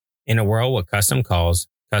In a world with custom calls,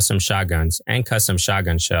 custom shotguns, and custom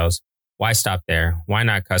shotgun shells, why stop there? Why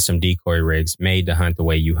not custom decoy rigs made to hunt the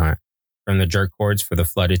way you hunt? From the jerk cords for the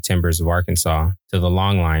flooded timbers of Arkansas, to the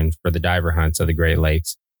long line for the diver hunts of the Great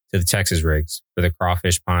Lakes, to the Texas rigs for the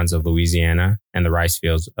crawfish ponds of Louisiana and the rice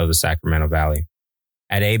fields of the Sacramento Valley.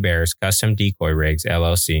 At A-Bears Custom Decoy Rigs,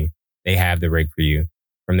 LLC, they have the rig for you.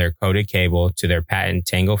 From their coated cable to their patent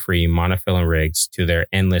tangle-free monofilament rigs to their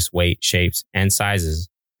endless weight, shapes, and sizes,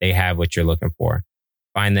 they have what you're looking for.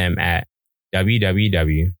 Find them at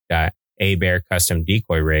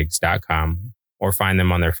www.abearcustomdecoyrigs.com or find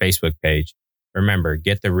them on their Facebook page. Remember,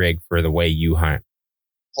 get the rig for the way you hunt.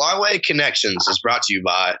 Flyway Connections is brought to you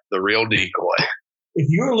by The Real Decoy. If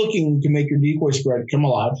you're looking to make your decoy spread come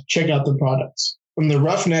alive, check out the products. From the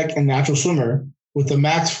Roughneck and Natural Swimmer with the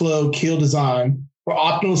Max Flow keel design for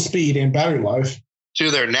optimal speed and battery life, to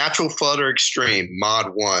their Natural Flutter Extreme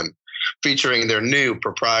Mod 1, featuring their new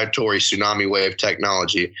proprietary tsunami wave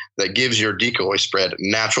technology that gives your decoy spread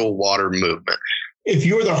natural water movement. If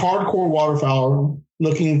you're the hardcore waterfowler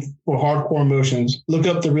looking for hardcore emotions, look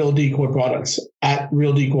up the Real Decoy products at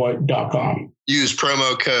realdecoy.com. Use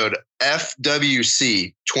promo code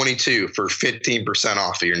FWC22 for 15%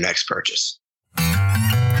 off of your next purchase.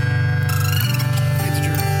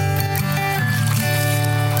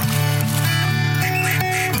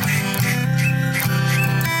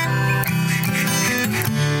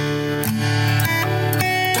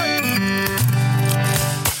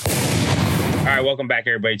 Welcome back,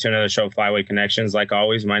 everybody, to another show of Flyway Connections. Like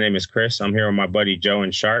always, my name is Chris. I'm here with my buddy Joe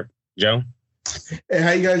and Sharp. Joe? Hey,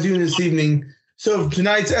 how you guys doing this evening? So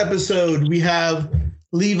tonight's episode, we have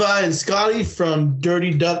Levi and Scotty from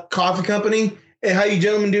Dirty Duck Coffee Company. Hey, how you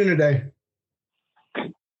gentlemen doing today?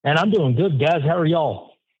 And I'm doing good, guys. How are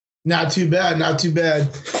y'all? Not too bad, not too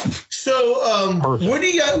bad. So where do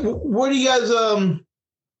you guys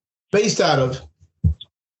based out of?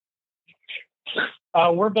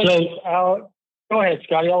 We're based out. Go ahead,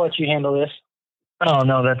 Scotty. I'll let you handle this. Oh,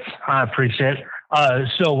 no, I appreciate it.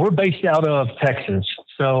 So we're based out of Texas.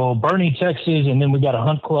 So Bernie, Texas, and then we got a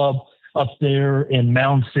hunt club up there in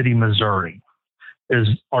Mound City, Missouri is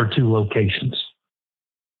our two locations.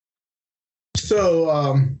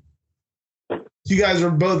 So you guys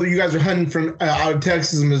are hunting from out of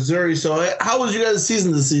Texas and Missouri. So how was you guys'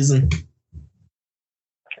 season this season?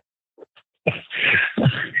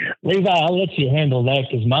 Levi, I'll let you handle that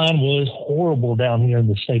because mine was horrible down here in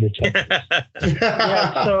the state of Texas.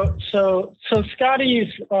 Yeah. So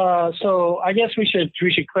Scotty's. So I guess we should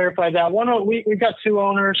clarify that. We've got two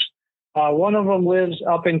owners. One of them lives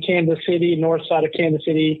up in Kansas City, north side of Kansas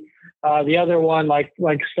City. The other one, like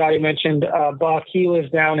Scotty mentioned, Buck, he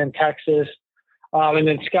lives down in Texas. And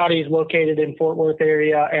then Scotty's located in Fort Worth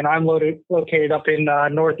area, and I'm located up in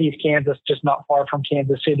northeast Kansas, just not far from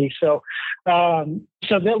Kansas City. So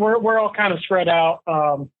that we're all kind of spread out.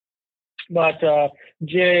 But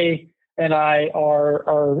Jay and I are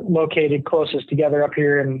located closest together up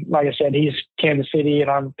here, and like I said, he's Kansas City,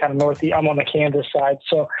 and I'm kind of northeast. I'm on the Kansas side,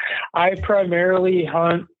 so I primarily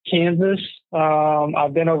hunt Kansas.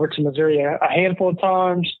 I've been over to Missouri a handful of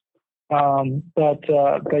times. But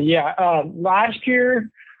yeah, last year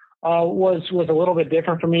was a little bit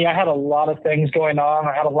different for me. I had a lot of things going on.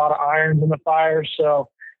 I had a lot of irons in the fire. So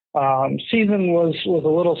season was a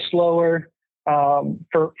little slower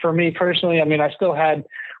for me personally. I mean, we still had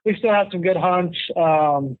some good hunts.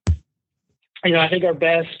 I think our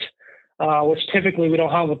best, which typically we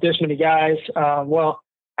don't hunt with this many guys. Well,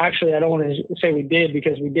 actually, I don't want to say we did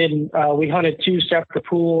because we didn't. We hunted two separate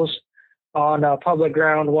pools on public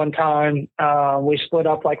ground one time. We split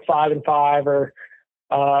up like 5 and 5 or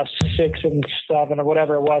 6 and 7 or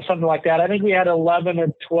whatever it was, something like that. I think we had 11 or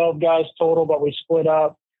 12 guys total, but we split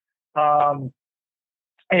up. And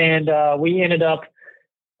we ended up,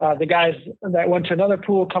 the guys that went to another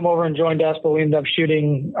pool come over and joined us, but we ended up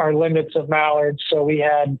shooting our limits of mallards. So we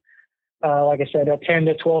had, like I said, a 10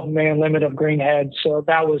 to 12 man limit of greenheads. So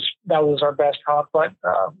that was our best hunt. But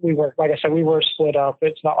we were split up.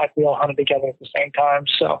 It's not like we all hunted together at the same time.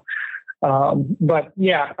 So, but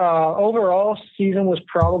yeah, overall season was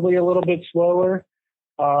probably a little bit slower.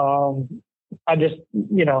 I just,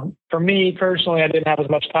 for me personally, I didn't have as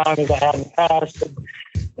much time as I had in the past,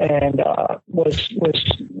 and was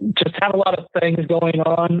just had a lot of things going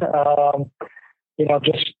on.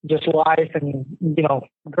 Just life and,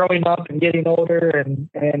 growing up and getting older and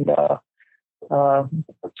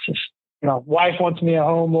wife wants me at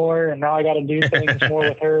home more, and now I got to do things more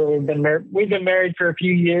with her. We've been married for a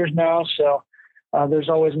few years now. So there's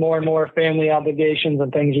always more and more family obligations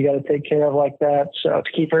and things you got to take care of like that. So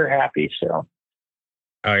to keep her happy. So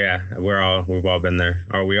Oh yeah, we've all been there,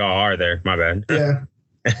 or we all are there. My bad. Yeah.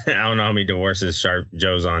 I don't know how many divorces Sharp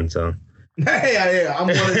Joe's on. So Hey, I'm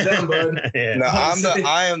one of them, bud. yeah. No,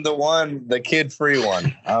 I am the one, the kid-free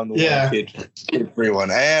one. I'm the one kid-free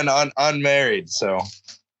one, and unmarried. So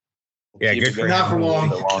yeah, good for not for long.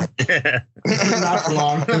 Not for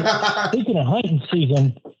long. Speaking of hunting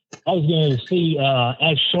season, I was going to see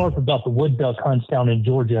ask Sharp about the wood duck hunts down in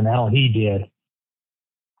Georgia and how he did.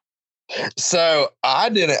 So I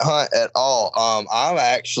didn't hunt at all. I'm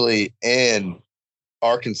actually in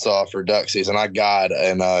Arkansas for duck season. I guide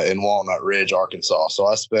in Walnut Ridge, Arkansas. So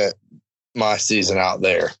I spent my season out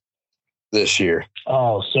there this year.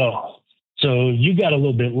 Oh, so you got a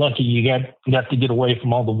little bit lucky. You got to get away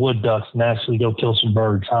from all the wood ducks and actually go kill some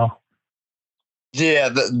birds, huh? Yeah,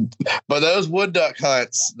 but those wood duck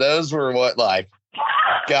hunts, those were what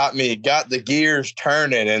got the gears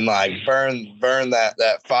turning and burn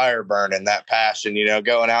that fire burning, that passion,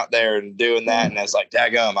 going out there and doing that. And it's like,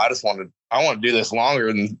 daggum, I want to do this longer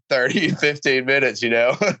than 30, 15 minutes,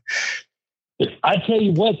 I tell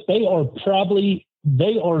you what, they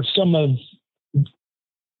are some of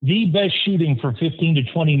the best shooting for 15 to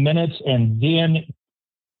 20 minutes. And then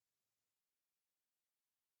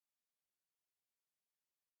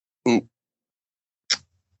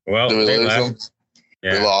well, did we they lose left. them?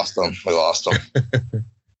 Yeah. We lost them.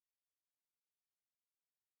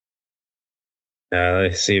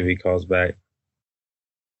 Let's see if he calls back.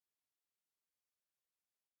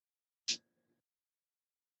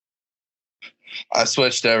 I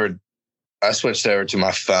switched over to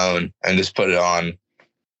my phone and just put it on.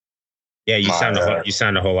 Yeah, you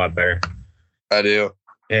sound a whole lot better. I do.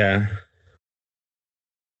 Yeah.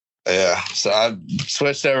 Yeah. So I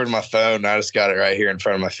switched over to my phone and I just got it right here in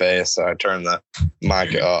front of my face. So I turned the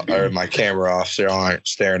mic off, or my camera off, so y'all aren't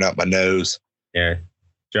staring up my nose. Yeah.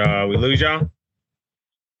 We lose y'all?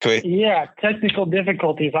 Yeah, technical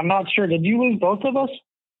difficulties. I'm not sure. Did you lose both of us?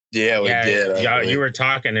 Yeah, we did. Y'all, you were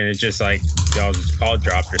talking and it's just like y'all's call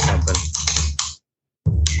dropped or something.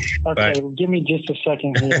 Okay, give me just a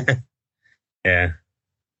second here. Yeah.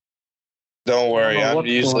 Don't worry. I'm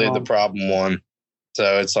usually the problem one.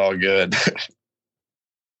 So it's all good.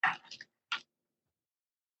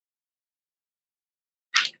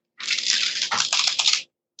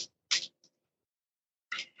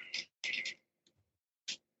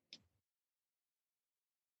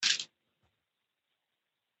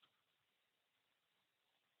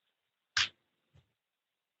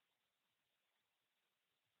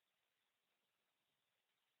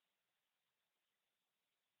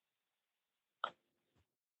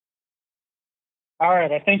 All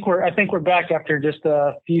right, I think we're back after just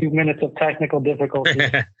a few minutes of technical difficulty.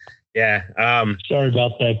 Yeah. Sorry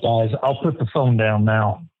about that, guys. I'll put the phone down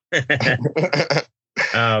now.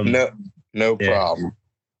 No problem.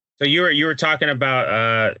 So you were talking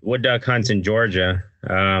about wood duck hunts in Georgia,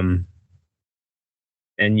 and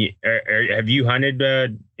have you hunted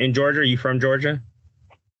in Georgia? Are you from Georgia?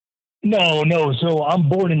 No. So I'm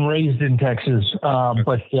born and raised in Texas,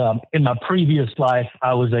 but in my previous life,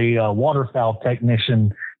 I was a waterfowl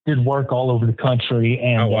technician. Did work all over the country,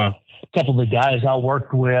 and a couple of the guys I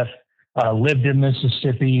worked with lived in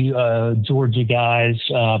Mississippi, Georgia guys,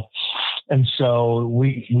 and so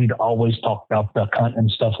we'd always talk about duck hunting and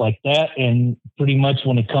stuff like that. And pretty much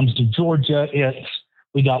when it comes to Georgia,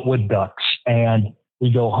 we got wood ducks, and we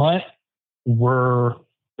go hunt. We're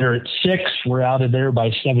there at 6. We're out of there by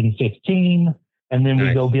 7:15, and then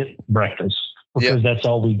we go get breakfast because that's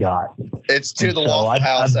all we got. It's to the Waffle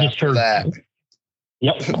House after that.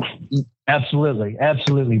 Yep,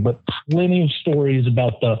 absolutely. But plenty of stories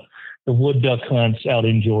about the wood duck hunts out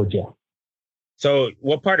in Georgia. So,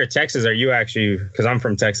 what part of Texas are you actually? Because I'm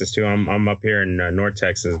from Texas too. I'm up here in North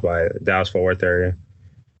Texas by Dallas-Fort Worth area.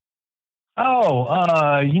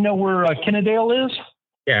 Oh, you know where Kennedale is?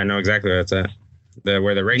 Yeah, I know exactly where that's at.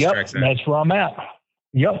 Where the racetrack's at. That's where I'm at.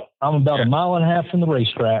 Yep, I'm about a mile and a half from the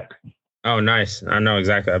racetrack. Oh, nice. I know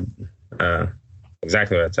exactly where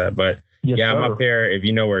that's at. But I'm up here. If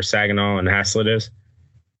you know where Saginaw and Haslett is.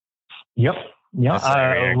 Yep. Yeah,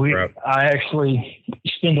 I actually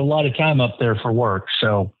spend a lot of time up there for work,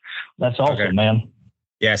 so that's awesome, man.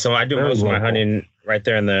 Yeah, so I do most of my hunting right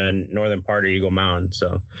there in the northern part of Eagle Mountain.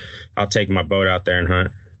 So I'll take my boat out there and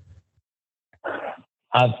hunt.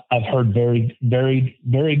 I've heard very, very,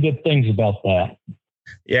 very good things about that.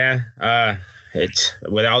 Yeah, it's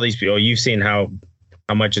with all these people. You've seen how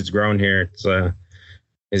much it's grown here.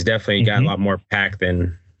 It's definitely got a lot more packed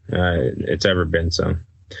than it's ever been. So.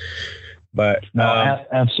 But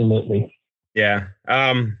absolutely. Yeah.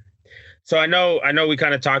 So I know we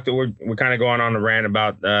kind of talked. We're kind of going on a rant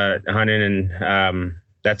about hunting, and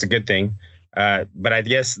that's a good thing. But I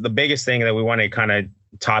guess the biggest thing that we want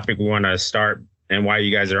to start and why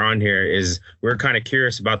you guys are on here is we're kind of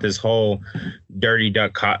curious about this whole Dirty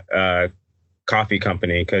Duck coffee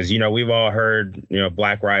company. Cause we've all heard,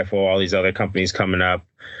 Black Rifle, all these other companies coming up.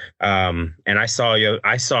 And I saw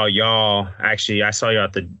y'all at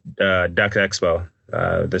the Duck Expo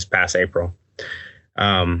this past April.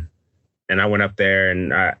 And I went up there,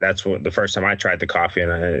 and that's the first time I tried the coffee.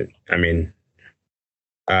 And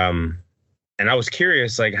and I was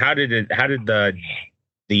curious, like, how did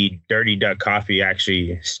the Dirty Duck coffee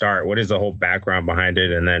actually start? What is the whole background behind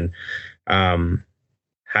it? And then,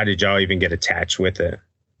 how did y'all even get attached with it?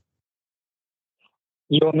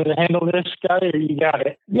 You want me to handle this, guy, or you got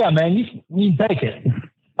it? Yeah, man, you take it.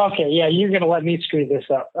 Okay, yeah, you're going to let me screw this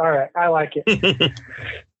up. All right, I like it.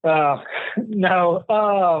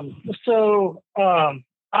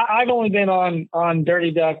 I've only been on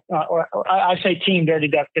Dirty Duck, or I say Team Dirty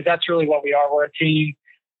Duck, because that's really what we are. We're a team,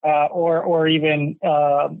 or even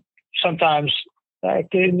sometimes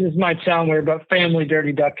this might sound weird, but Family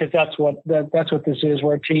Dirty Duck, because that's what this is.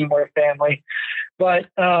 We're a team, we're a family. But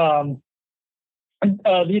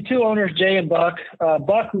the two owners, Jay and Buck,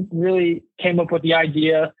 Buck really came up with the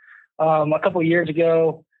idea a couple of years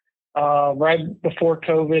ago, right before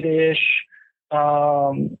COVID-ish.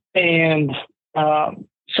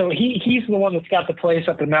 So he's the one that's got the place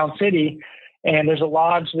up in Mound City, and there's a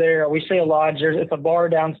lodge there. We say a lodge. It's a bar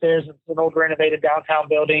downstairs. It's an old renovated downtown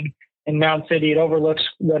building in Mound City. It overlooks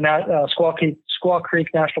the Squaw Creek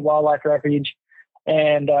National Wildlife Refuge.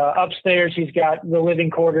 And upstairs, he's got the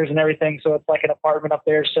living quarters and everything. So it's like an apartment up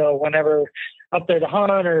there. So whenever up there to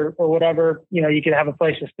hunt or whatever, you can have a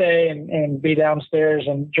place to stay and be downstairs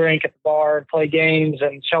and drink at the bar and play games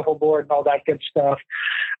and shuffleboard and all that good stuff.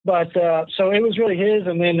 But so it was really his.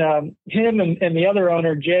 And then him and the other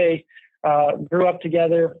owner, Jay, grew up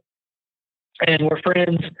together and were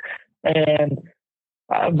friends. And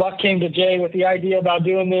Buck came to Jay with the idea about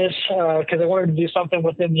doing this because I wanted to do something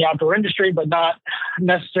within the outdoor industry, but not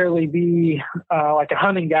necessarily be like a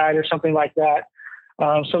hunting guide or something like that.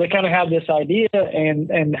 So they kind of had this idea,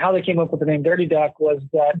 and how they came up with the name Dirty Duck was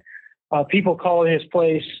that people call his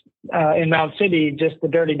place in Mound City just the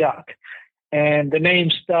Dirty Duck. And the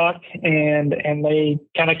name stuck, and they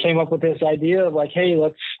kind of came up with this idea of like, hey,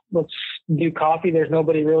 let's do coffee. There's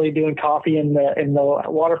nobody really doing coffee in the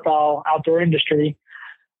waterfowl outdoor industry.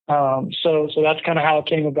 So that's kind of how it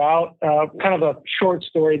came about. Kind of a short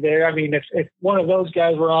story there. I mean, if one of those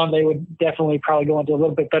guys were on, they would definitely probably go into a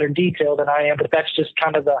little bit better detail than I am, but that's just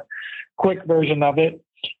kind of the quick version of it.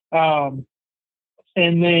 And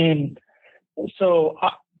then, so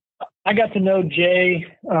I got to know Jay,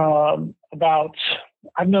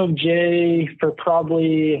 I've known Jay for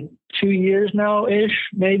probably 2 years now ish,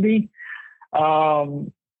 maybe.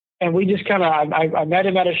 And we just kind of, I met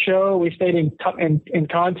him at a show. We stayed in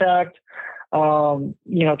contact,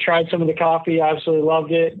 tried some of the coffee. I absolutely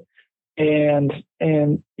loved it. And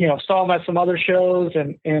saw him at some other shows.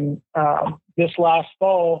 And this last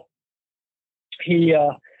fall, he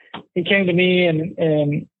came to me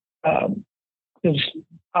and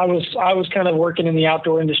I was kind of working in the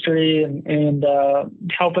outdoor industry and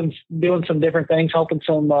helping, doing some different things, helping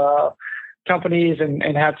some companies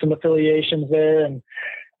and had some affiliations there and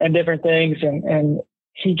different things. And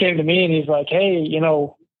he came to me and he's like, hey,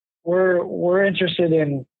 we're interested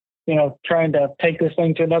in, trying to take this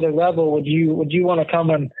thing to another level. Would you want to come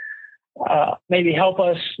and maybe help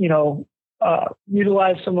us,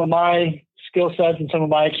 utilize some of my skill sets and some of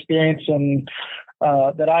my experience and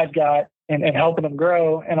that I've got and helping them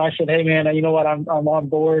grow. And I said, hey man, you know what? I'm on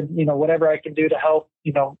board, whatever I can do to help,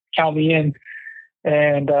 count me in.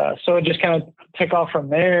 And so it just kind of took off from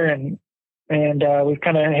there. And we've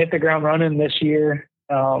kind of hit the ground running this year.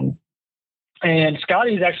 And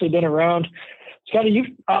Scotty's actually been around.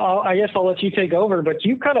 Scotty, I guess I'll let you take over, but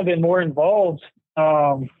you've kind of been more involved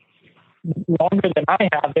longer than I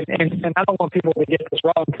have. And I don't want people to get this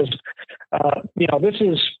wrong because, this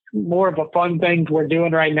is more of a fun thing we're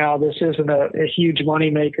doing right now. This isn't a huge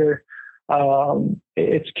money maker.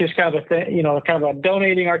 It's just kind of a thing, kind of a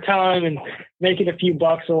donating our time and making a few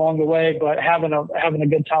bucks along the way, but having a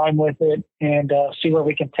good time with it and see where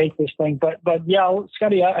we can take this thing. But yeah,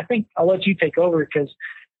 Scotty, I think I'll let you take over because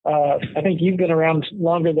I think you've been around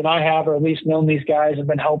longer than I have, or at least known these guys and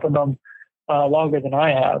been helping them longer than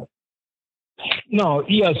I have. No,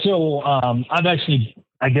 yeah. So I've actually,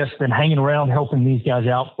 I guess, been hanging around helping these guys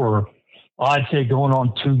out for, I'd say, going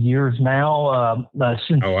on 2 years now,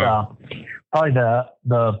 since probably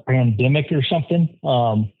the pandemic or something,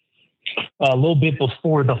 a little bit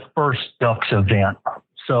before the first Ducks event.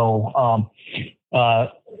 So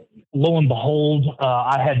lo and behold,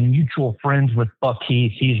 I had mutual friends with Buck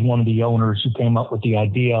Heath. He's one of the owners who came up with the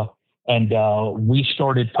idea. And we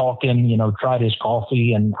started talking, tried his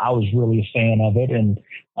coffee, and I was really a fan of it. And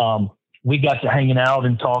we got to hanging out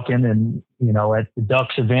and talking. And, at the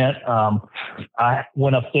Ducks event, I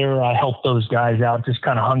went up there. I helped those guys out, just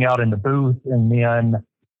kind of hung out in the booth, and then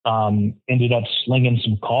ended up slinging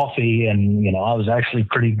some coffee. And, I was actually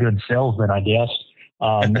pretty good salesman, I guess.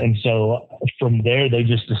 And so from there, they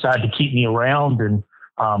just decided to keep me around. And,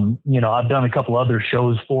 I've done a couple other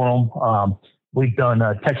shows for them. We've done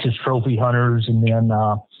Texas Trophy Hunters, and then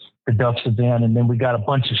the Ducks event. And then we got a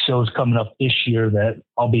bunch of shows coming up this year that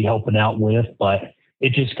I'll be helping out with. But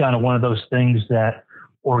it's just kind of one of those things that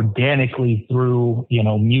organically through,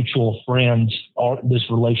 mutual friends, this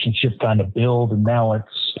relationship kind of build. And now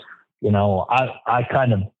it's, I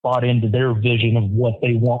kind of bought into their vision of what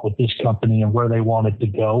they want with this company and where they want it to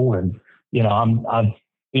go. And, I've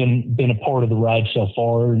been a part of the ride so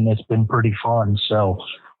far, and it's been pretty fun. So,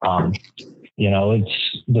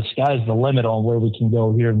 it's the sky's the limit on where we can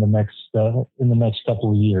go here in the next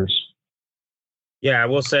couple of years. Yeah, I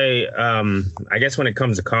will say, I guess when it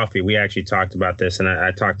comes to coffee, we actually talked about this, and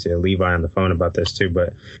I talked to Levi on the phone about this too.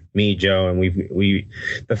 But me, Joe, and we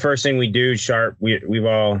the first thing we do, Sharp, we've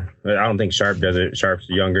all, I don't think Sharp does it. Sharp's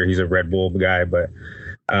younger; he's a Red Bull guy. But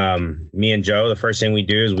me and Joe, the first thing we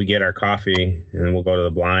do is we get our coffee, and then we'll go to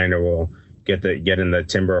the blind, or we'll get in the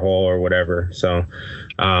timber hole or whatever. So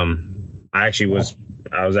I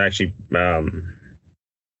was actually not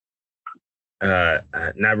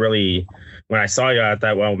really. When I saw you, I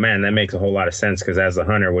thought, well, man, that makes a whole lot of sense, because as a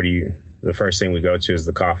hunter, the first thing we go to is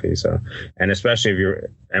the coffee. So, and especially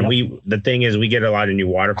if the thing is, we get a lot of new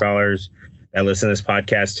waterfowlers that listen to this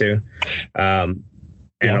podcast too. And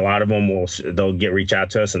a lot of them they'll reach out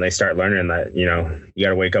to us, and they start learning that, you got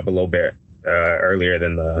to wake up a little bit earlier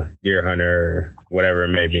than the deer hunter or whatever it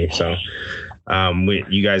may be. So,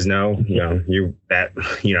 you guys know, you're at,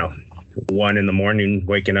 1 a.m,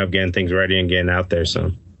 waking up, getting things ready and getting out there.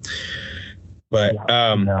 So, but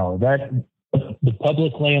no, that the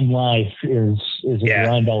public land life is a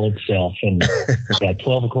grind all itself, and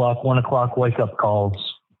 12 o'clock, 1 o'clock wake up calls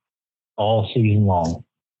all season long.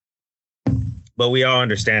 But we all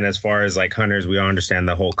understand, as far as like hunters, we all understand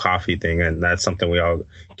the whole coffee thing, and that's something we all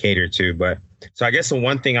cater to. But so I guess the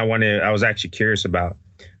one thing I was actually curious about.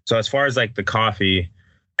 So as far as like the coffee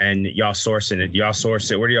and y'all sourcing it,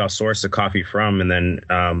 where do y'all source the coffee from? And then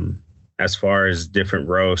as far as different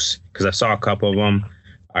roasts, because I saw a couple of them,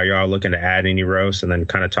 are y'all looking to add any roasts? And then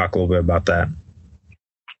kind of talk a little bit about that.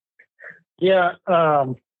 Yeah,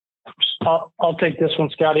 I'll take this one,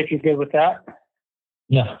 Scotty, if you're good with that.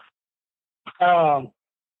 Yeah.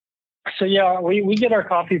 So yeah, we get our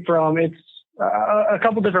coffee from, it's a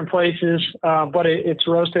couple different places, but it's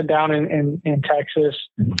roasted down in Texas.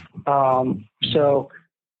 So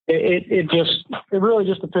it really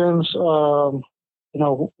just depends,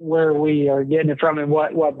 where we are getting it from and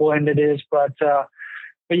what blend it is. But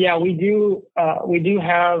yeah, we do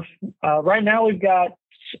have, right now we've got,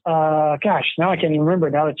 now I can't even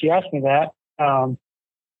remember now that you asked me that.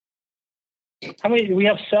 How many do we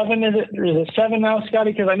have? 7? Is it 7 now,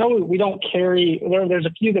 Scotty? Because I know we don't carry. There's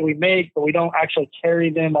a few that we make, but we don't actually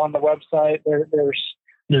carry them on the website. There's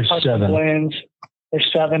 7 blends. There's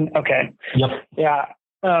 7. Okay. Yep. Yeah.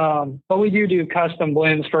 But we do custom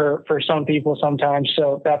blends for some people sometimes.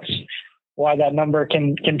 So that's why that number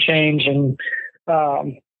can change. And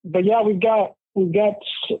but yeah, we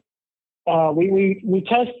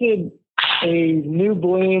tested a new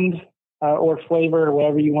blend. Or flavor, or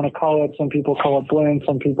whatever you want to call it. Some people call it blend,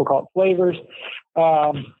 some people call it flavors.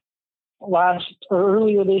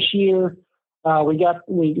 Earlier this year,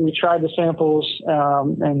 we tried the samples,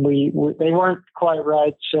 and they weren't quite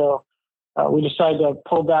right. So we decided to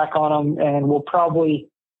pull back on them, and we'll probably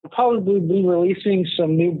be releasing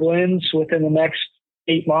some new blends within the next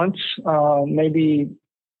 8 months, maybe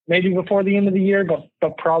before the end of the year, but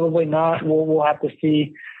probably not. We'll have to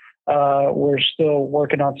see. We're still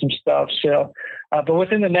working on some stuff. So, but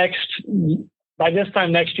within by this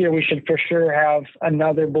time next year, we should for sure have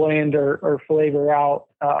another blend or flavor out,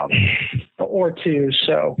 or 2.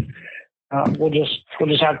 So, we'll just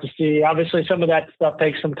have to see. Obviously, some of that stuff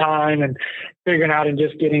takes some time and figuring out and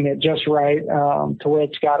just getting it just right, to where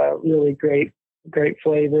it's got a really great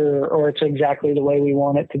flavor, or it's exactly the way we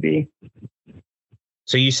want it to be.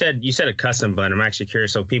 So you said a custom blend. I'm actually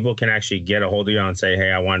curious. So people can actually get a hold of you and say,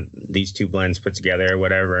 hey, I want these 2 blends put together or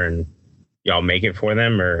whatever, and y'all make it for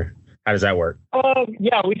them, or How does that work?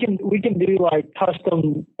 Yeah, we can do like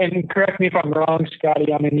custom, and correct me if I'm wrong,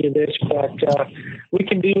 Scotty, on any of this, but we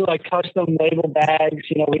can do like custom label bags.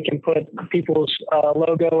 You know, we can put people's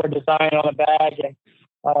logo or design on a bag, and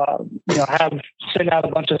you know, send out a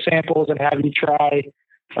bunch of samples and have you try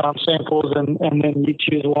samples, and then you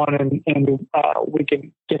choose one, and we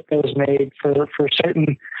can get those made for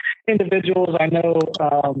certain individuals. I know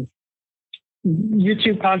some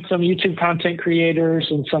YouTube content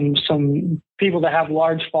creators and some people that have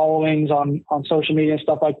large followings on social media and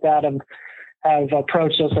stuff like that have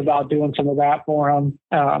approached us about doing some of that for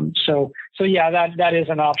them. So yeah, that is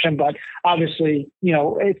an option, but obviously, you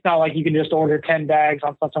know, it's not like you can just order 10 bags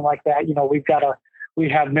on something like that. You know, we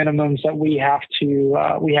have minimums that we have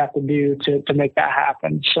to do to make that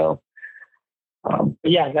happen. So,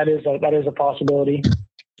 yeah, that is a possibility.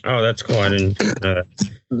 Oh, that's cool. I didn't.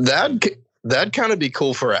 That'd kind of be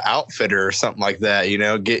cool for an outfitter or something like that. You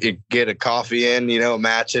know, get a coffee in. You know,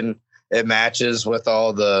 it matches with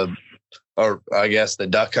all the, or I guess the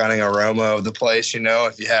duck hunting aroma of the place. You know,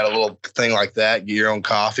 if you had a little thing like that, get your own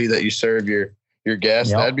coffee that you serve your guests.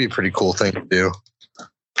 Yep. That'd be a pretty cool thing to do.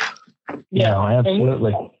 Yeah, no,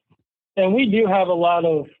 absolutely. And we do have a lot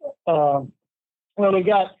of,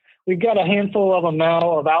 we've got a handful of them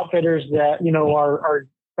now of outfitters that, you know, are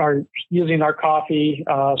using our coffee,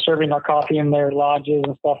 serving our coffee in their lodges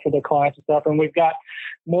and stuff for the clients and stuff. And we've got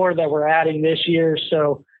more that we're adding this year.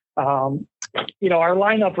 So, you know, our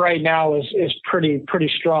lineup right now is pretty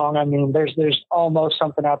strong. I mean, there's almost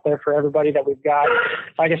something out there for everybody that we've got.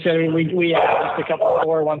 Like I said, we add just a couple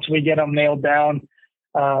more once we get them nailed down.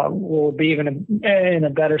 We'll be even in a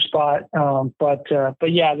better spot. But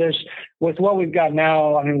yeah, with what we've got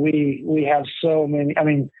now, I mean, we have so many. I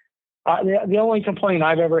mean, the only complaint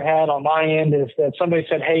I've ever had on my end is that somebody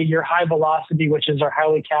said, "Hey, your high velocity, which is our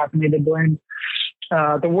highly caffeinated blend."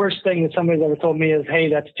 The worst thing that somebody's ever told me is, "Hey,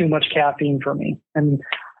 that's too much caffeine for me." And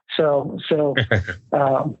so,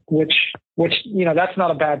 which you know, that's not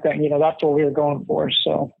a bad thing. You know, that's what we were going for.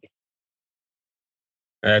 So.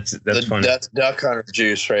 That's funny. That's duck hunter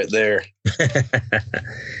juice right there.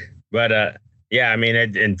 But yeah, I mean,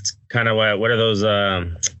 it's kind of what are those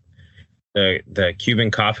the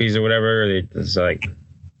Cuban coffees or whatever? It's like,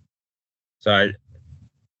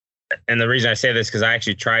 and the reason I say this because I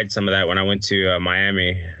actually tried some of that when I went to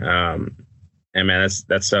Miami, and man,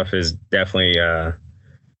 that stuff is definitely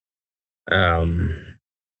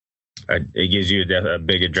it gives you a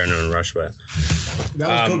big adrenaline rush, but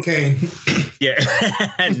that was cocaine. Yeah,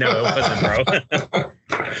 no, it wasn't, bro.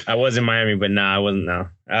 I was in Miami, but I wasn't. No,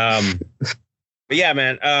 but yeah,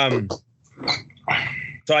 man.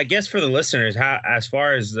 So I guess for the listeners, as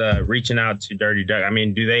far as reaching out to Dirty Duck, I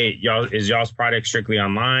mean, is y'all's product strictly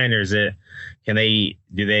online, or is it? Do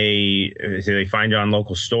they find you on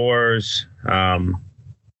local stores? How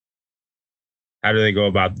do they go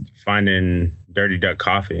about finding Dirty Duck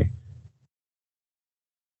coffee?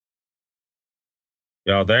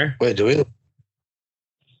 Y'all there? Wait, do we?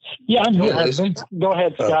 Yeah, I'm here. Go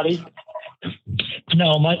ahead, Scotty.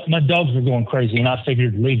 No, my dogs are going crazy, and I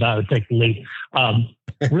figured Levi would take the lead.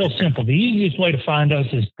 Real simple. The easiest way to find us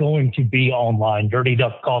is going to be online,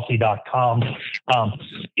 dirtyduckcoffee.com.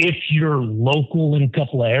 If you're local in a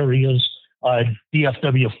couple of areas,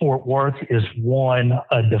 DFW Fort Worth is one.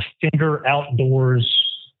 Defender Outdoors,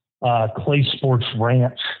 Clay Sports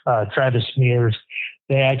Ranch, Travis Mears.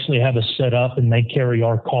 They actually have us set up, and they carry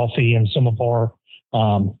our coffee and some of our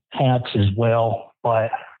hats as well.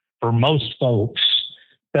 But for most folks,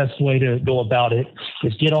 best way to go about it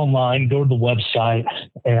is get online, go to the website,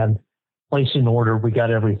 and place an order. We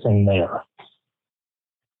got everything there.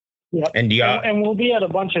 Yeah, and we'll be at a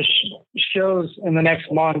bunch of shows in the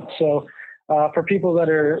next month. So for people that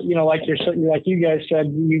are, you know, like you guys said,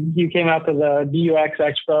 you came out to the DUX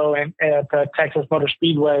Expo and at the Texas Motor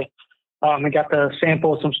Speedway. And got to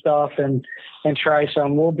sample some stuff and try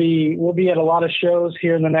some. We'll be at a lot of shows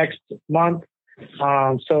here in the next month.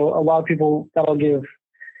 So a lot of people, that'll give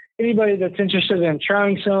anybody that's interested in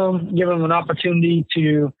trying some, give them an opportunity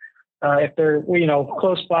to, if they're, you know,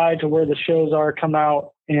 close by to where the shows are, come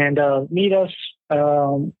out and meet us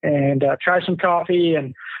and try some coffee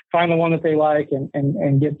and find the one that they like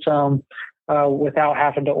and get some without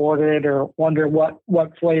having to order it or wonder what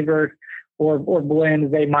flavor or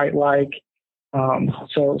blend they might like.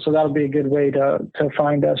 So that'll be a good way to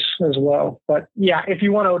find us as well. But yeah, if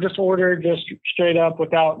you want to just order just straight up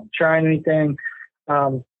without trying anything,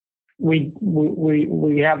 we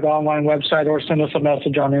have the online website, or send us a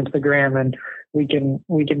message on Instagram and we can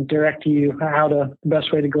direct you the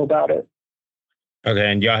best way to go about it.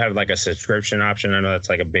 Okay. And y'all have like a subscription option? I know that's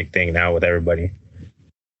like a big thing now with everybody.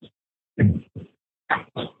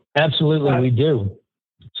 Absolutely, we do.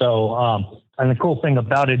 So, and the cool thing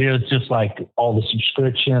about it is just like all the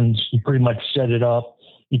subscriptions, you pretty much set it up.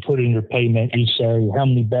 You put in your payment, you say how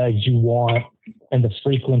many bags you want and the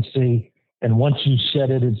frequency. And once you set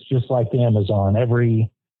it, it's just like Amazon. Every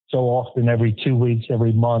so often, every 2 weeks,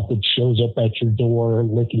 every month, it shows up at your door,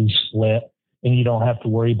 lickety split. And you don't have to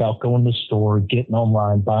worry about going to the store, getting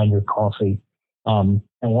online, buying your coffee. And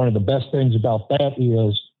one of the best things about that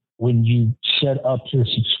is when you set up your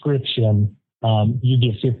subscription, you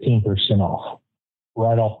get 15% off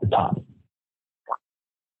right off the top.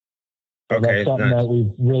 So Okay, that's something that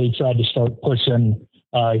we've really tried to start pushing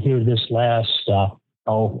here this last 4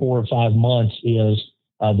 or 5 months is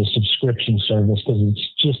the subscription service, because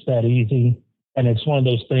it's just that easy. And it's one of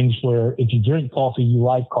those things where if you drink coffee, you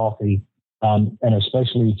like coffee, and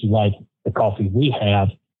especially if you like the coffee we have,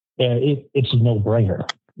 it's a no-brainer.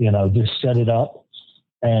 Just set it up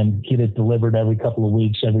and get it delivered every couple of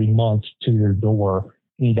weeks, every month to your door.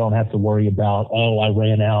 And you don't have to worry about, I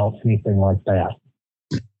ran out, anything like that.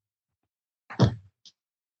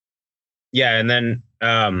 Yeah. And then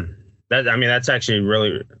that's actually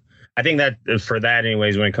really, I think that for that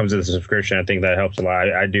anyways, when it comes to the subscription, I think that helps a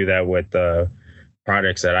lot. I do that with the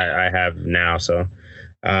products that I have now. So,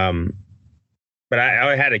 but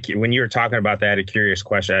I had when you were talking about that, a curious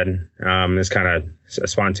question. It's kind of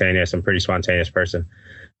spontaneous. I'm a pretty spontaneous person.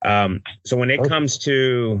 So when it comes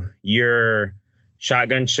to your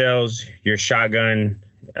shotgun shells, your shotgun,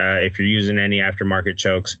 if you're using any aftermarket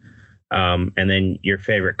chokes, and then your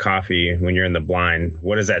favorite coffee when you're in the blind,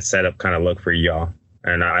 what does that setup kind of look for y'all?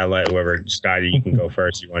 And I'll let whoever, Scotty, you can go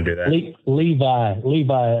first. You want to do that?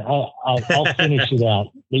 Levi, I'll finish it out.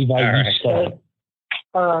 Levi, all you right. start.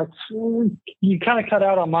 You kind of cut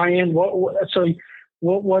out on my end. What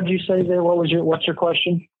did you say there? What's your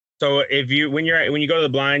question? So if when you go to the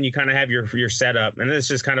blind, you kind of have your setup, and this is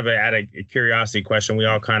just kind of a curiosity question. We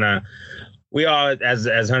all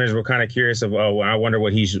as hunters, we're kind of curious of, I wonder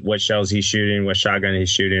what shells he's shooting, what shotgun he's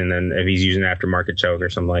shooting, and then if he's using an aftermarket choke or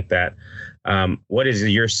something like that. What is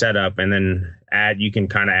your setup? And then you can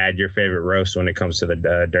kind of add your favorite roast when it comes to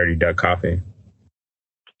the Dirty Duck coffee.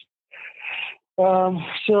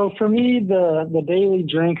 So for me, the daily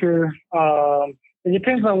drinker, it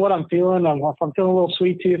depends on what I'm feeling. If I'm feeling a little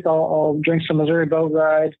sweet tooth, I'll drink some Missouri Boat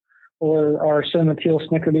Ride or Cinnamon Teal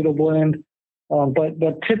Snickerdoodle blend.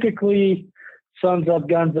 But typically, Suns Up,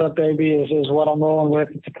 Guns Up, baby is what I'm rolling with.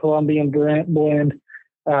 It's a Colombian blend.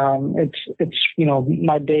 It's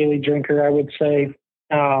my daily drinker, I would say.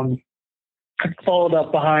 Followed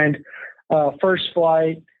up behind First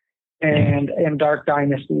Flight and Dark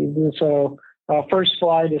Dynasty. So First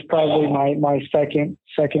Flight is probably my second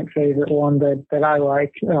favorite one that I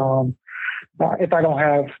like. If I don't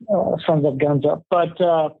have Suns Up, Guns Up, but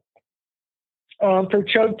for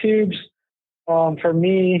choke tubes, for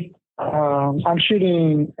me, I'm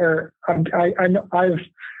shooting. I've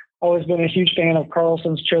always been a huge fan of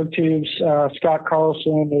Carlson's choke tubes. Scott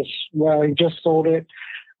Carlson he just sold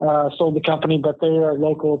the company, but they are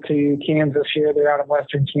local to Kansas here. They're out of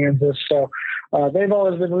Western Kansas. So they've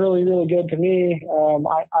always been really, really good to me.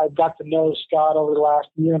 I got to know Scott over the last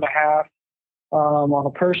year and a half on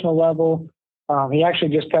a personal level. He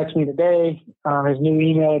actually just texted me today, his new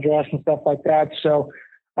email address and stuff like that. So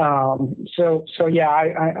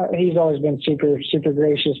yeah, he's always been super, super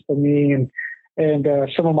gracious for me and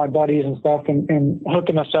some of my buddies and stuff and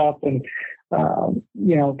hooking us up and,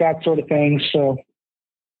 that sort of thing. So,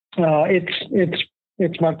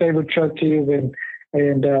 it's my favorite choke tube and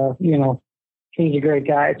he's a great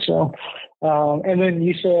guy. So, and then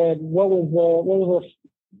you said, what was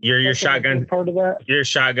your shotgun part of that? Your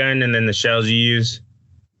shotgun and then the shells you use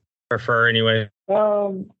prefer anyway.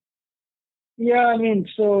 Yeah, I mean,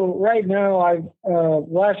 so right now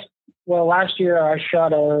last year I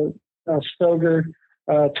shot a Stoeger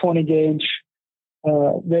 20 gauge,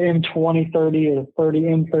 the M2030 or 30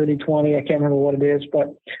 M3020. I can't remember what it is,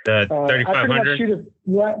 but the 3500.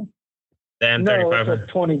 The M3500. No, it's a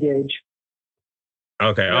 20 gauge.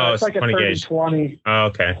 Okay. It's like a 20 gauge. 20. Oh,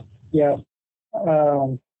 okay. Yeah.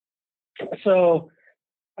 So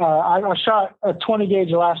I shot a 20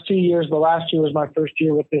 gauge the last 2 years, but last year was my first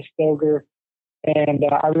year with this Stoeger, and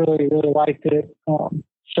I really, really liked it.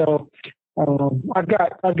 I've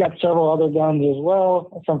got several other guns as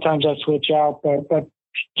well. Sometimes I switch out, but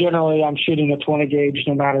generally I'm shooting a 20 gauge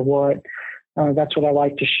no matter what. That's what I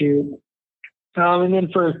like to shoot. And then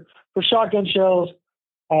for shotgun shells,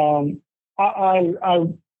 I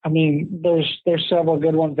mean, there's several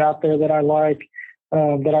good ones out there that I like,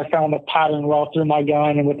 that I found that pattern well through my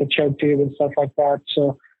gun and with the choke tube and stuff like that.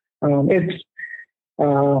 So,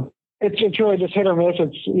 it's really just hit or miss.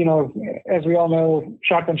 It's, you know, as we all know,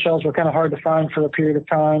 shotgun shells were kind of hard to find for a period of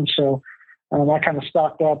time. So I kind of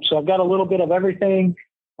stocked up. So I've got a little bit of everything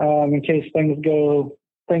in case things go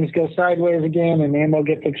sideways again and ammo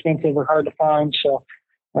gets expensive or hard to find. So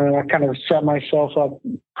I kind of set myself up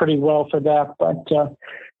pretty well for that. But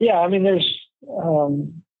yeah, I mean, there's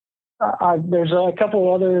a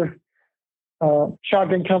couple other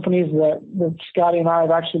shotgun companies that Scotty and I have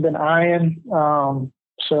actually been eyeing.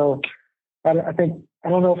 So I don't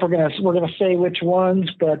know if we're gonna say which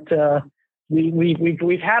ones, but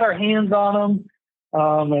we've had our hands on them,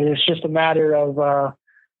 and it's just a matter of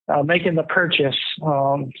making the purchase.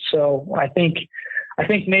 So I think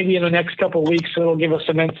maybe in the next couple of weeks it'll give us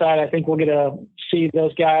some insight. I think we'll get to see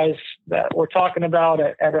those guys that we're talking about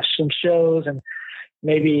at some shows and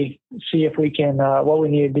maybe see if we can what we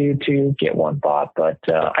need to do to get one bought. But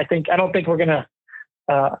I don't think we're gonna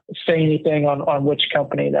say anything on which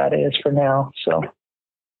company that is for now. So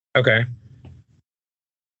okay.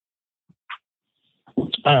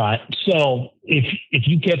 All right. So if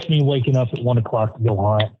you catch me waking up at 1 o'clock to go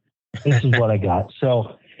hunt, this is what I got.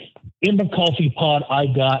 So in the coffee pot, I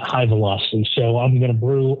got high velocity. So I'm going to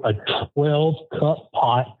brew a 12-cup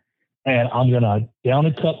pot, and I'm going to down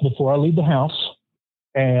a cup before I leave the house.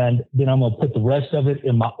 And then I'm going to put the rest of it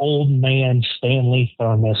in my old man Stanley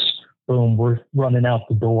thermos. Boom, we're running out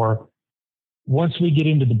the door. Once we get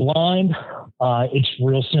into the blind, it's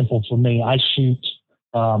real simple for me. I shoot,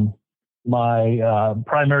 my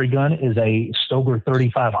primary gun is a Stoeger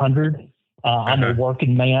 3500. I'm a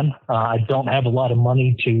working man. I don't have a lot of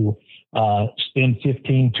money to spend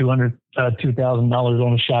 $2,000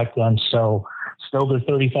 on a shotgun. So Stoeger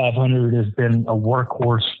 3500 has been a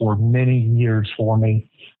workhorse for many years for me.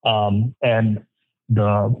 And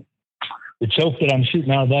the choke that I'm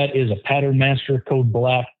shooting out of that is a Pattern Master Code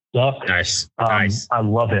Black Duck. Nice. I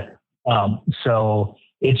love it. So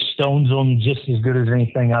it stones them just as good as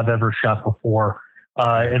anything I've ever shot before.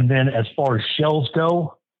 And then as far as shells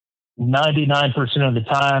go, 99% of the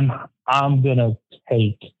time, I'm going to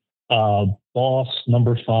take Boss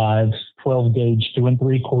number 5, 12 gauge, 2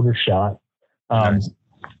 3/4 shot. Nice.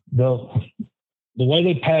 The way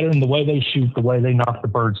they pattern, the way they shoot, the way they knock the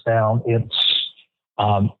birds down, it's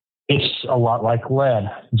a lot like lead,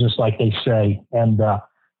 just like they say. And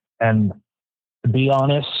to be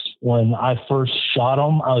honest, when I first shot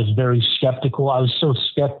them, I was very skeptical. I was so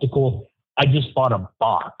skeptical, I just bought a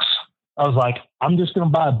box. I was like, I'm just going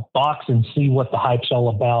to buy a box and see what the hype's all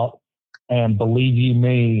about. And believe you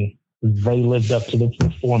me, they lived up to the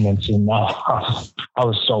performance, and I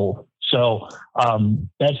was sold. So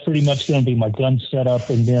that's pretty much going to be my gun setup.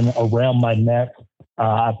 And then around my neck,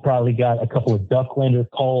 I've probably got a couple of Ducklander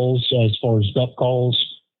calls as far as duck calls,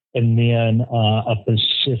 and then a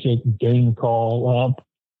Pacific game call.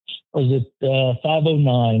 Was it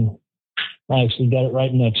 509? I actually got it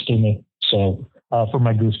right next to me. So for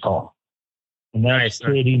my goose call. And that's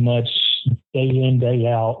pretty much day in, day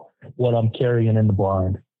out what I'm carrying in the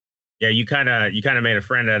blind. Yeah, you kind of made a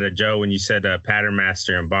friend out of Joe when you said Pattern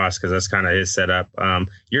Master and Boss, because that's kind of his setup.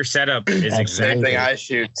 Your setup is exactly thing I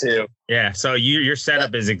shoot too. Yeah, so your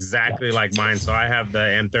setup is exactly like mine. So I have the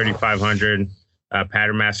M3500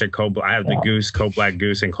 Pattern Master Code. I have the Goose, Code Black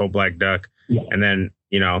Goose, and Code Black Duck, and then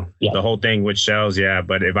the whole thing with shells. Yeah,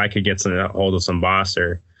 but if I could get a hold of some Boss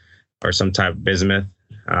or some type of bismuth,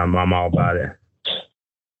 I'm all about it.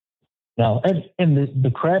 No, and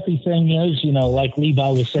the crappy thing is, like Levi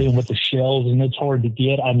was saying with the shells, and it's hard to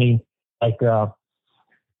get. I mean, like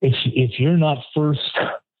if you're not first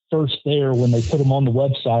there when they put them on the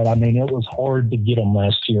website, I mean, it was hard to get them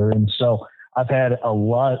last year. And so I've had a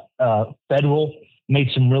lot. Federal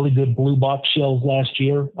made some really good blue box shells last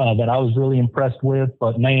year that I was really impressed with.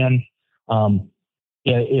 But man,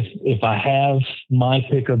 if I have my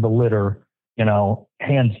pick of the litter,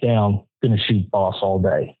 hands down, going to shoot Boss all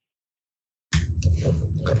day.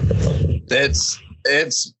 It's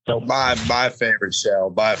my favorite shell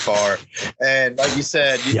by far. And like you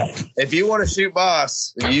said, if you want to shoot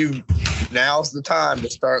Boss, now's the time to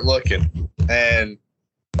start looking. And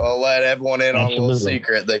I'll let everyone in on a little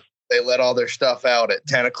secret. They let all their stuff out at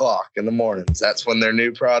 10 o'clock in the mornings. That's when their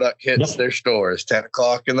new product hits their stores, 10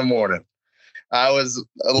 o'clock in the morning. I was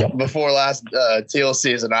before last teal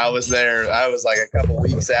season. I was there. I was like a couple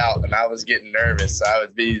weeks out, and I was getting nervous. I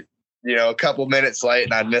would be, a couple minutes late,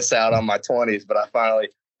 and I'd miss out on my 20s. But I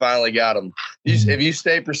finally got them. If you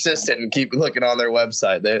stay persistent and keep looking on their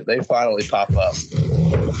website, they finally pop up.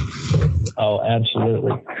 Oh,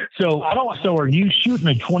 absolutely. So are you shooting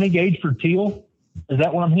a 20 gauge for teal? Is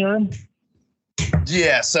that what I'm hearing?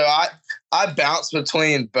 Yeah. So I bounced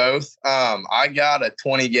between both. I got a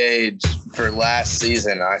 20 gauge for last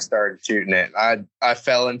season. I started shooting it. I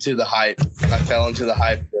fell into the hype.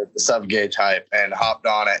 The sub gauge hype, and hopped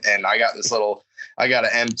on it. And I got an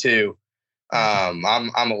M2.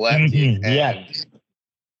 I'm a lefty. Yeah.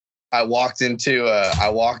 I walked into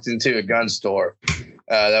a gun store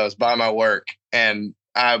that was by my work, and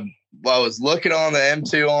I was looking on the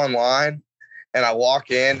M2 online, and I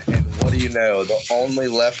walk in, and what do you know? The only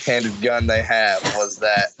left-handed gun they have was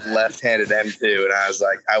that left-handed M2, and I was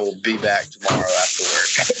like, I will be back tomorrow after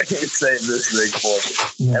work. Save this thing for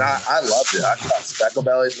me. And I loved it. I shot speckle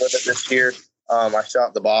bellies with it this year. I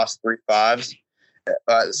shot the Boss 3.5s at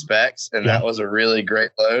the specs, and that was a really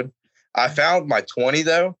great load. I found my 20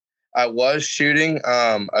 though. I was shooting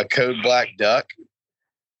a Code Black Duck,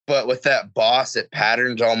 but with that Boss, it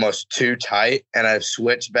patterns almost too tight, and I've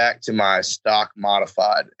switched back to my stock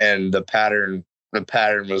modified, and the pattern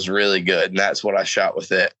was really good, and that's what I shot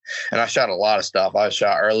with it. And I shot a lot of stuff. I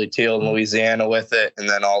shot early teal in Louisiana with it, and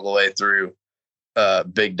then all the way through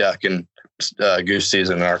big duck and goose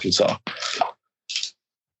season in Arkansas.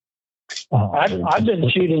 I've been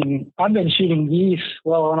shooting geese.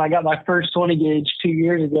 Well, when I got my first 20 gauge 2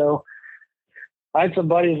 years ago, I had some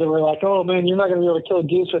buddies that were like, "Oh man, you're not going to be able to kill a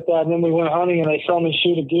goose with that." And then we went hunting, and they saw me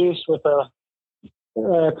shoot a goose with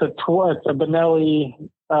it's a Benelli.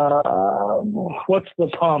 What's the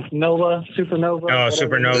pump? Supernova. Oh,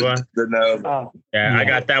 Supernova. The Nova. Yeah, I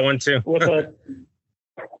got that one too.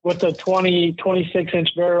 with a 26 inch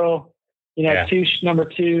barrel. Number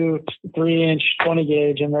 2 3-inch 20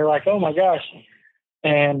 gauge, and they're like, "Oh my gosh!"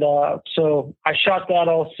 And so I shot that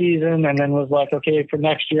all season, and then was like, "Okay, for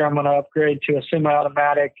next year, I'm going to upgrade to a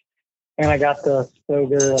semi-automatic." And I got the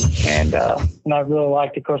Stoeger, and I really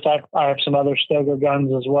liked it. Of course, I have some other Stoeger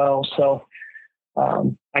guns as well, so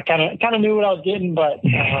I kind of knew what I was getting. But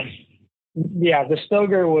the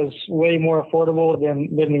Stoeger was way more affordable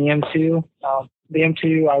than the M2. The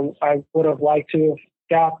M2 I would have liked to have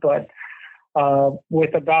got, but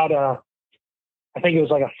with about I think it was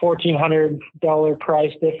like a $1,400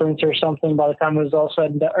 price difference or something by the time it was all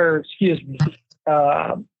said and done, or excuse me,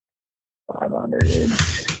 500.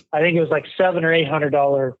 I think it was like $700 or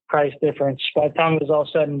 $800 price difference by the time it was all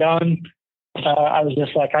said and done. I was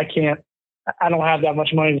just like, I don't have that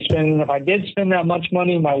much money to spend. And if I did spend that much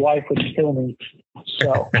money, my wife would kill me.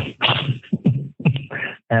 So.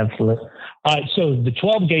 Absolutely. All right. So the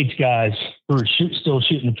 12 gauge guys who are still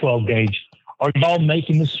shooting the 12 gauge, are y'all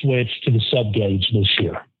making the switch to the sub gauge this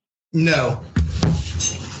year? No,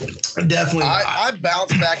 definitely. I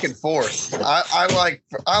bounce back and forth. I like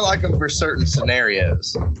them for certain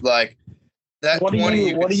scenarios, like that. What do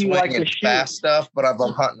you like to shoot? Fast stuff, but if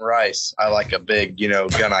I'm hunting rice, I like a big,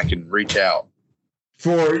 gun I can reach out.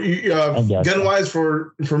 For gun wise,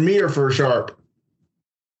 for me or for Sharp?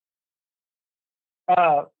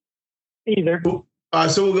 Either. So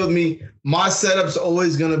we'll go with me. My setup's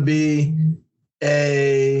always going to be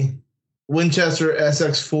a Winchester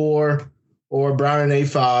SX4 or Brown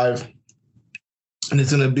A5, and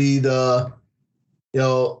it's going to be a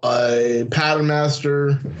Pattern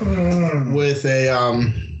Master with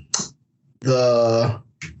the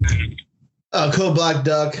Code Black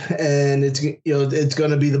Duck, and it's going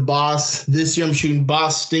to be the Boss. This year I'm shooting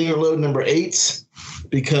Boss Stinger load number 8s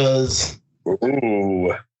because.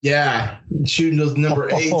 Ooh. Yeah, shooting those number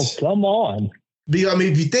 8s. Oh, come on. I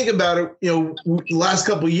mean, if you think about it, the last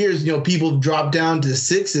couple of years, people dropped down to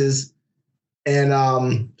 6s and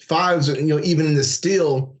 5s. Even in the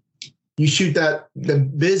steel, you shoot the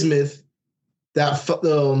bismuth.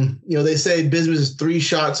 They say bismuth is 3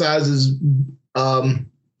 shot sizes,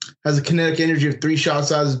 has a kinetic energy of 3 shot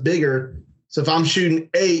sizes bigger. So if I'm shooting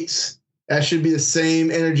 8s, that should be the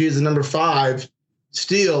same energy as the number 5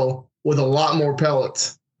 steel with a lot more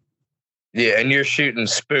pellets. Yeah, and you're shooting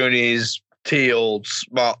spoonies, teal,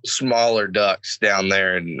 smaller ducks down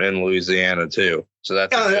there in Louisiana too. So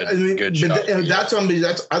that's a good shot. That's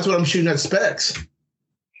what I'm shooting at specs.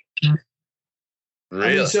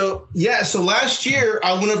 Really? So last year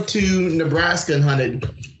I went up to Nebraska and hunted,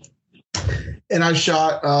 and I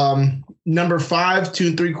shot number 5,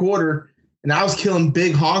 2 3/4, and I was killing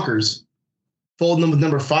big honkers, folding them with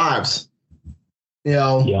number 5s. 2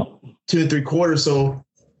 3/4. So.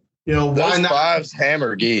 Why not? 5s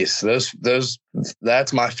hammer geese.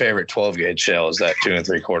 That's my favorite 12 gauge shell is that 2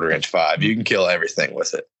 3/4 inch 5. You can kill everything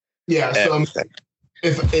with it. Yeah. So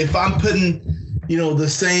if I'm putting, the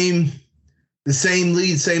same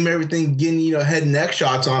lead, same everything, getting, head and neck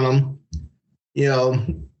shots on them,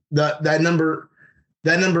 that number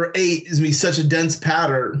 8 is me such a dense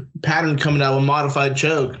pattern coming out of a modified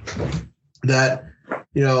choke that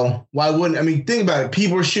why wouldn't, I mean, think about it.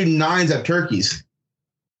 People are shooting 9s at turkeys.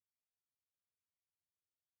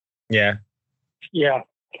 Yeah. Yeah.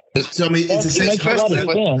 So, I mean, it's the same Especially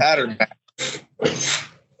with the pattern.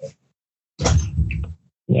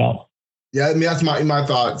 Yeah. Yeah, I mean, that's my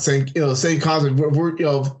thought. Same concept.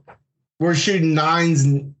 We're shooting 9s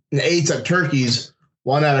and 8s at turkeys,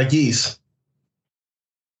 1 at geese.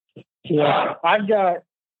 Yeah, I've got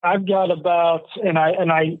about,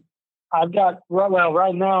 right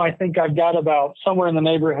now I think I've got about somewhere in the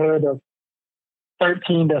neighborhood of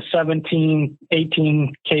 13 to 17,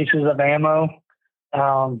 18 cases of ammo.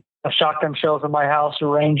 Shotgun shells in my house are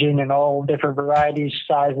ranging in all different varieties,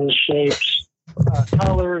 sizes, shapes,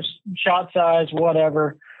 colors, shot size,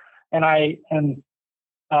 whatever. And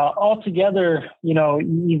altogether,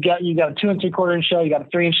 you've got a 2 3/4 inch shell, you got a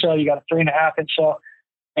 3 inch shell, you got a 3.5 inch shell,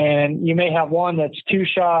 and you may have one that's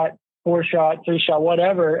 2-shot, 4-shot, 3-shot,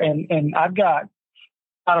 whatever. And I've got,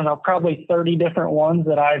 I don't know, probably 30 different ones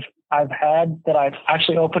that I've had that I've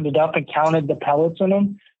actually opened it up and counted the pellets in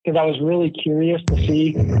them, because I was really curious to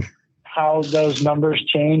see how those numbers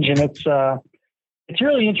change. And it's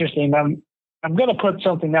really interesting. I'm going to put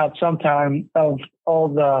something out sometime of all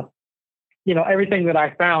the, everything that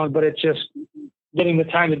I found, but it's just getting the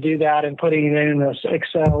time to do that and putting it in this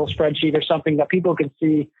Excel spreadsheet or something that people can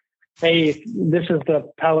see. Hey, this is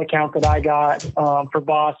the pellet count that I got for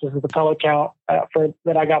Boss. This is the pellet count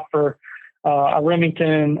that I got for a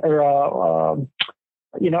Remington or a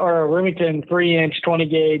Remington 3-inch 20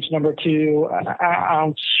 gauge number 2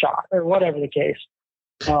 ounce shot or whatever the case.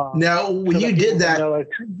 Now, when you did that,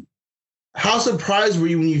 how surprised were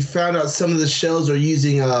you when you found out some of the shells are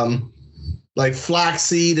using like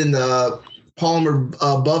flaxseed and the polymer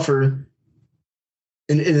buffer,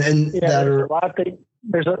 and that are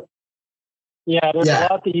there's a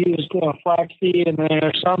lot that use flaxseed, and then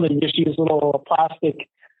there's some that just use little plastic.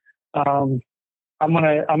 I'm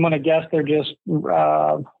gonna guess they're just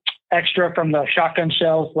extra from the shotgun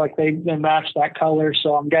shells, like they match that color.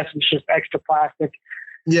 So I'm guessing it's just extra plastic.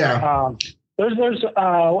 Yeah. There's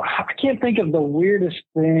I can't think of the weirdest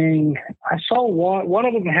thing. I saw one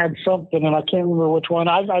of them had something, and I can't remember which one.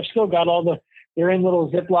 I've still got they're in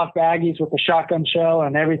little Ziploc baggies with the shotgun shell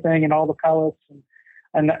and everything, and all the pellets,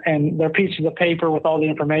 and they're pieces of paper with all the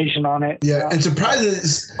information on it. Yeah, and surprisingly,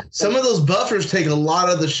 some of those buffers take a lot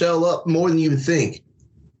of the shell up, more than you would think.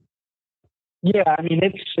 Yeah, I mean,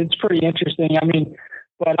 it's pretty interesting. I mean,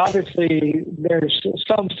 but obviously there's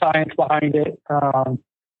some science behind it.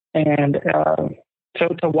 And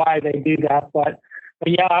to why they do that, but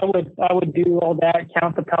yeah, I would do all that,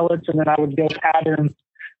 count the pellets, and then I would go pattern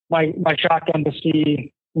my shotgun to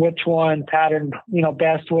see which one patterned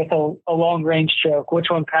best with a long range choke, which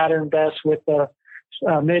one patterned best with the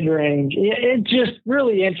mid range. It's just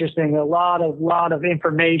really interesting. A lot of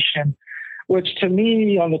information, which to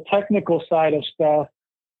me on the technical side of stuff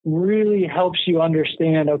really helps you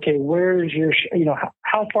understand, okay, where is your,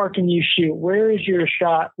 how far can you shoot? Where is your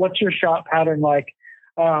shot? What's your shot pattern like?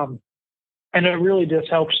 And it really just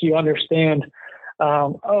helps you understand,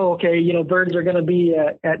 okay, birds are going to be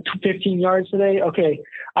at 15 yards today. Okay,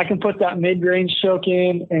 I can put that mid-range choke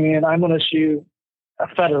in, and I'm going to shoot a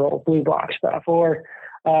federal blue box stuff. Or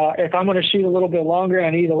if I'm going to shoot a little bit longer, I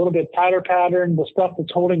need a little bit tighter pattern. The stuff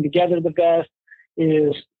that's holding together the best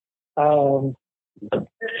is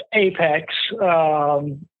Apex,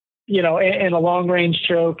 and a long range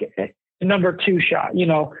choke, number 2 shot,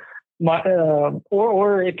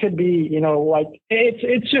 or it could be, like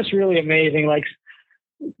it's just really amazing. Like,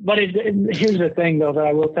 but here's the thing though, that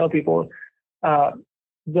I will tell people,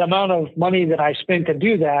 the amount of money that I spent to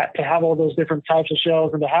do that, to have all those different types of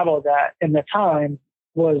shells and to have all that, and the time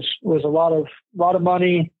was a lot of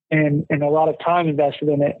money and a lot of time invested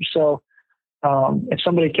in it. So, if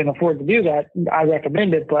somebody can afford to do that, I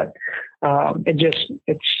recommend it, but it's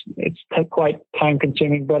quite time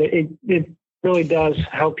consuming, but it really does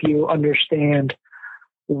help you understand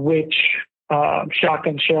which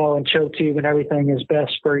shotgun shell and choke tube and everything is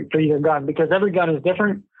best for your gun, because every gun is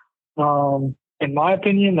different. In my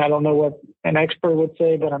opinion, I don't know what an expert would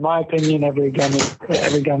say, but in my opinion, every gun is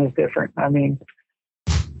different. I mean,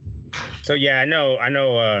 so yeah, I know.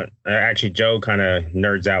 Actually, Joe kind of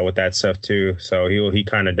nerds out with that stuff too. So he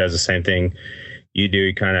kind of does the same thing you do.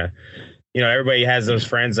 He kind of, everybody has those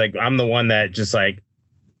friends. Like, I'm the one that just, like,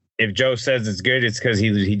 if Joe says it's good, it's because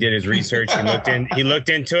he did his research. He looked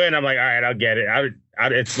into it, and I'm like, all right, I'll get it.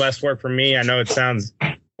 It's less work for me. I know it sounds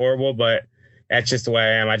horrible, but that's just the way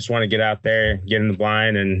I am. I just want to get out there, get in the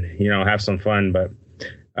blind, and have some fun. But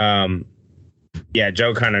yeah,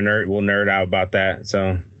 Joe kind of will nerd out about that.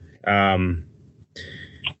 So. But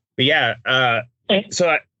yeah,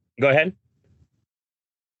 Go ahead.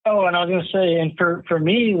 Oh, and I was going to say, and for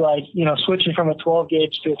me, like, switching from a 12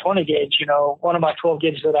 gauge to a 20 gauge, one of my 12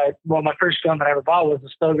 gauges my first gun that I ever bought was a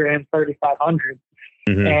Stoeger M3500,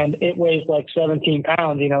 and it weighs like 17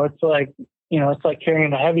 pounds. It's like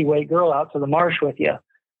carrying a heavyweight girl out to the marsh with you.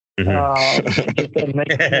 It just doesn't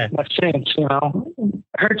make much sense,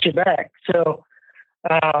 hurt your back. So,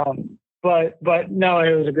 but no,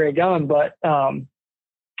 it was a great gun, but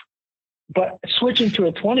switching to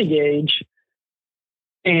a 20 gauge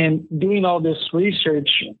and doing all this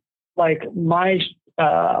research, like my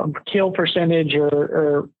kill percentage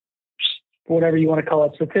or whatever you want to call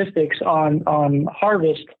it, statistics on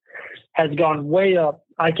harvest has gone way up.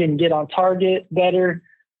 I can get on target better.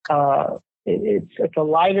 It's a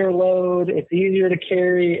lighter load. It's easier to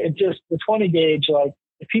carry. The 20 gauge, like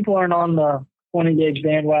if people aren't on the 20 gauge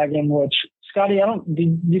bandwagon, which Scotty,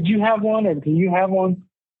 did you have one or do you have one?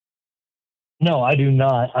 No, I do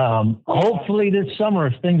not. Hopefully this summer,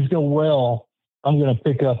 if things go well, I'm going to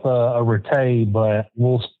pick up a Rete, but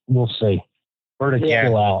we'll see. Verdict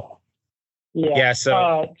still out. Yeah.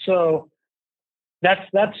 So that's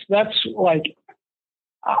like,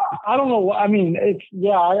 I don't know. I mean,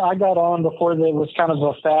 I got on before there was kind of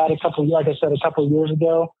a fad a couple of years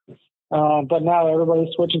ago. But now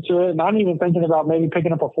everybody's switching to it, and I'm even thinking about maybe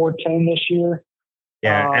picking up a 410 this year.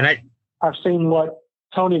 Yeah, and I've seen what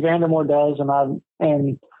Tony Vandermoor does, and I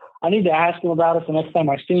need to ask him about it the next time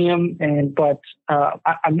I see him. But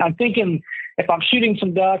I'm thinking if I'm shooting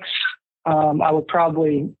some ducks, I would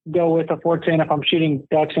probably go with a 410. If I'm shooting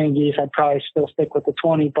ducks and geese, I'd probably still stick with the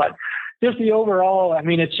 20. But just the overall, I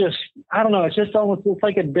mean, it's just, I don't know. It's just almost, it's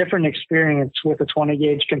like a different experience with a 20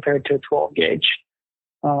 gauge compared to a 12 gauge.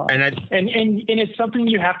 And it's something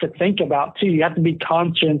you have to think about too. You have to be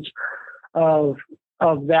conscious of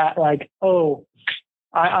that. Like,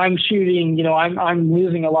 I'm shooting, I'm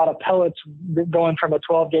losing a lot of pellets going from a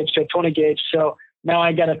 12 gauge to a 20 gauge. So now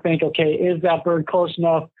I got to think, okay, is that bird close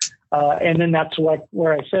enough? And then that's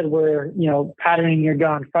where I said, patterning your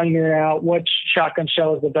gun, figuring out which shotgun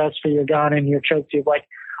shell is the best for your gun and your choke tube. Like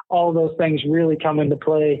all those things really come into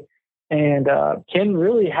play and can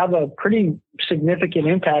really have a pretty significant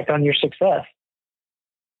impact on your success.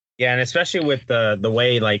 Yeah, and especially with the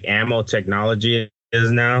way like ammo technology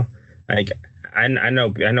is now, like I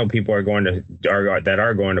know people are going to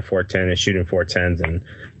 410 and shooting 410s,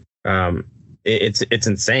 and it's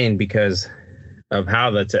insane because of how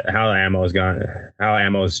ammo has gone, how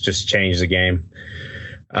ammo's just changed the game.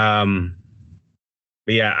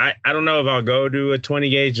 But yeah, I don't know if I'll go to a 20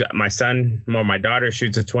 gauge. My daughter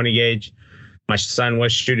shoots a 20 gauge. My son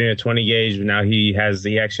was shooting a 20 gauge. Now he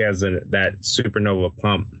actually has that Supernova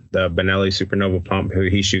pump, the Benelli Supernova pump.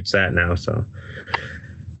 He shoots that now. So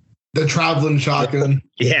the traveling shotgun.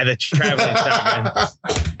 Yeah, the traveling shotgun.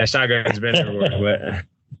 That shotgun's been everywhere.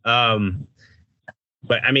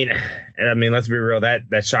 But I mean, let's be real.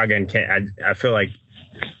 That shotgun I feel like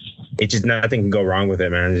it just nothing can go wrong with it,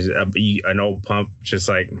 man. It's an old pump, just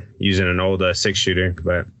like using an old 6-shooter.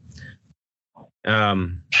 But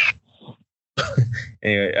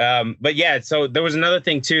anyway, but yeah. So there was another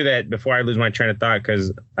thing too that before I lose my train of thought,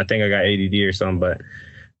 because I think I got ADD or something. But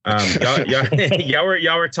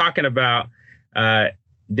y'all were talking about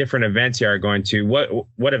different events y'all are going to.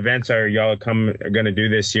 What events are y'all going to do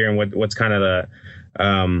this year, and what's kind of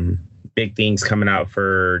the big things coming out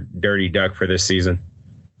for Dirty Duck for this season?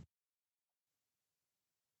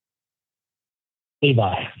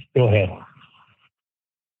 Levi, go ahead.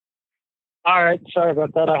 All right, sorry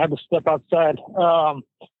about that. I had to step outside.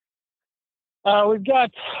 We've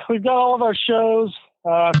got all of our shows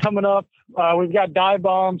coming up. We've got Dive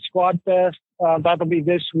Bomb Squad Fest. That'll be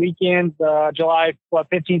this weekend, July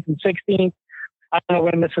 15th and 16th. I don't know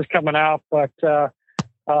when this is coming out, but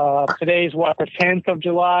today's the 10th of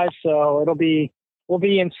July, so we'll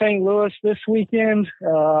be in St. Louis this weekend.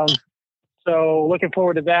 So looking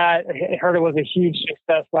forward to that. I heard it was a huge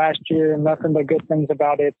success last year and nothing but good things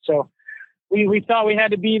about it. So we thought we had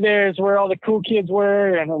to be there is where all the cool kids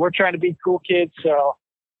were, and we're trying to be cool kids. So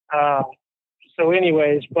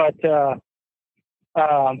anyways, but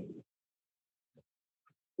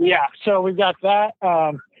yeah, so we've got that.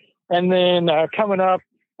 And then coming up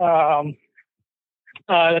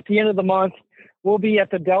at the end of the month, we'll be at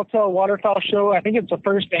the Delta Waterfowl Show. I think it's the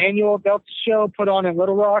first annual Delta show put on in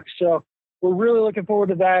Little Rock. So we're really looking forward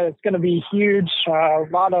to that. It's going to be huge. A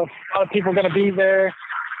lot of people are going to be there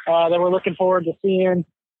that we're looking forward to seeing.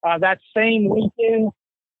 That same weekend,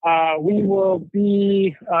 we will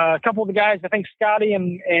be a couple of the guys. I think Scotty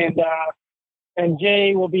and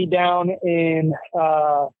Jay will be down in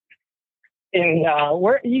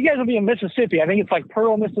where you guys will be in Mississippi. I think it's like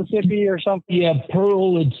Pearl, Mississippi or something. Yeah,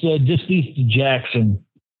 Pearl. It's just east of Jackson.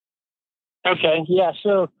 Okay. Yeah.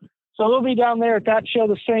 So we'll be down there at that show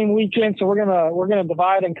the same weekend. So we're gonna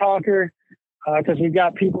divide and conquer because we've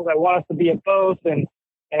got people that want us to be at both and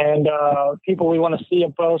people we want to see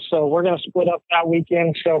at both. So we're gonna split up that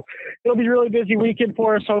weekend. So it'll be a really busy weekend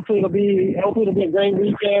for us. Hopefully it'll be a great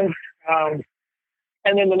weekend.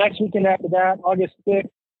 And then the next weekend after that, August 6th.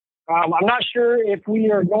 I'm not sure if we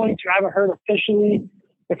are going to, I haven't heard officially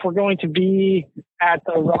if we're going to be at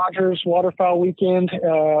the Rogers Waterfowl Weekend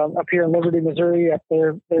up here in Liberty, Missouri. It's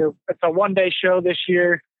a one-day show this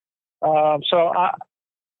year. It's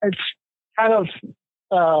kind of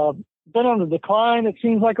been on the decline, it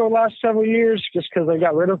seems like, over the last several years, just because they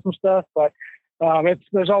got rid of some stuff. But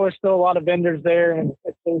there's always still a lot of vendors there, and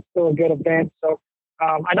it's still a good event. So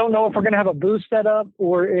I don't know if we're going to have a booth set up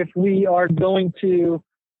or if we are going to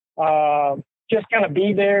just kind of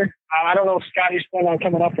be there. I don't know if Scotty's planning on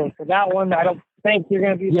coming up for that one. I don't think you're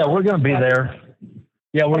going to be there. Yeah, we're going to be there.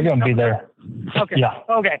 Yeah, we're going to be there. Okay. Yeah.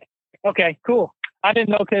 Okay, cool. I didn't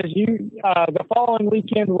know because the following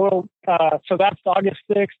weekend so that's August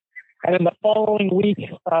 6th. And then the following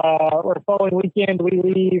weekend we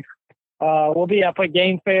leave. We'll be up at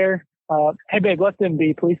Game Fair. Hey, babe, let them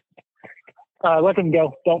be, please. Let them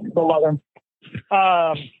go. Don't bother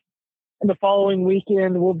them. And the following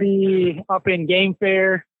weekend we'll be up in Game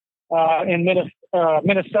Fair in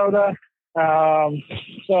Minnesota.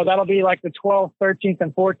 So that'll be like the 12th, 13th,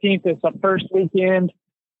 and 14th. It's the first weekend.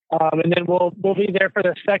 And then we'll be there for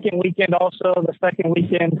the second weekend also. The second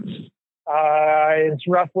weekend is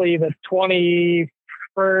roughly the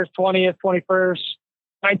 21st, 20th, 21st,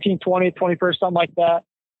 19th, 20th, 21st, something like that.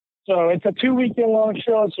 So it's a 2-weekend long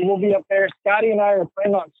show. So we'll be up there. Scotty and I are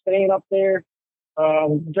planning on staying up there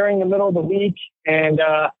during the middle of the week. And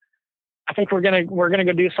I think we're gonna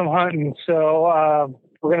go do some hunting. So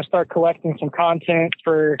we're gonna start collecting some content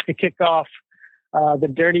to kick off the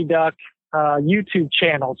Dirty Duck YouTube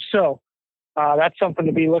channel. So that's something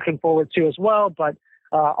to be looking forward to as well. But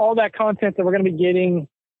all that content that we're going to be getting,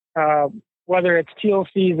 whether it's teal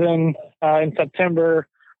season in September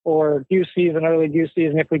or goose season, early goose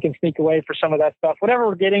season, if we can sneak away for some of that stuff, whatever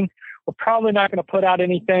we're getting, we're probably not going to put out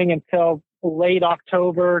anything until late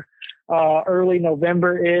October, early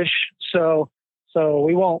November-ish. So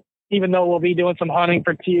we won't, even though we'll be doing some hunting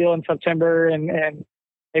for teal in September and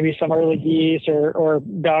maybe some early geese or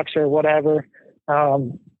ducks or whatever,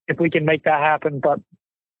 if we can make that happen. But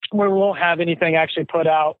we won't have anything actually put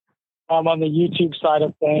out on the YouTube side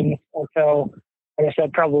of things until, like I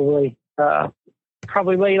said, probably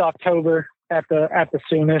late October at the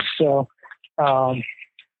soonest. So,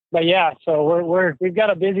 but yeah, so we've got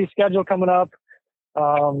a busy schedule coming up.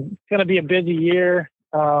 It's going to be a busy year.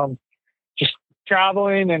 Just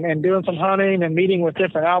traveling and doing some hunting and meeting with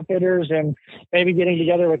different outfitters and maybe getting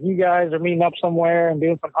together with you guys or meeting up somewhere and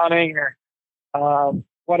doing some hunting or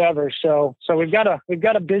whatever. So we've got a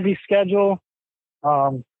busy schedule.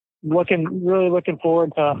 Really looking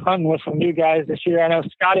forward to hunting with some new guys this year. I know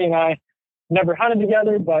Scotty and I never hunted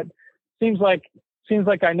together, but seems like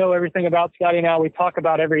I know everything about Scotty now. We talk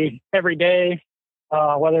about every day,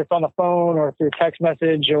 whether it's on the phone or through text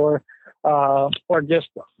message or just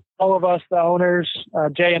all of us, the owners,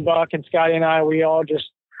 Jay and Buck and Scotty and I, we all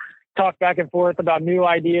just talk back and forth about new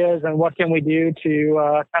ideas and what can we do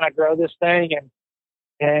to kind of grow this thing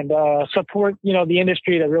and support, the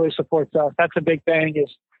industry that really supports us. That's a big thing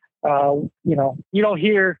is, you don't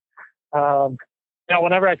hear,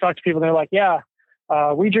 whenever I talk to people, they're like, yeah,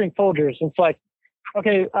 we drink Folgers. It's like,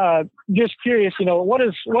 okay, just curious, what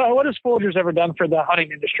has Folgers ever done for the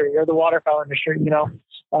hunting industry or the waterfowl industry, and,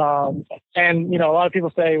 a lot of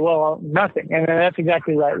people say, well, nothing. And that's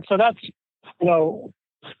exactly right. So that's,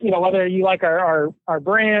 whether you like our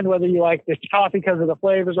brand, whether you like this coffee because of the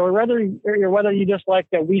flavors, or whether you just like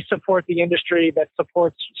that we support the industry that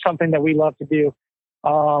supports something that we love to do.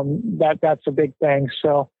 That's a big thing.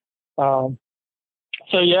 So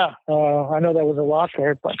yeah, I know that was a lot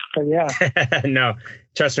there, but yeah. No,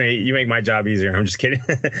 trust me, you make my job easier. I'm just kidding.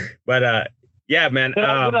 But yeah, man. Did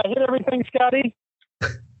I hit everything, Scotty?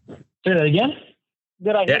 Say that again?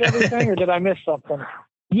 Did I hit everything or did I miss something?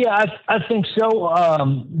 Yeah, I think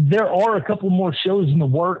so. There are a couple more shows in the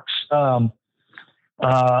works.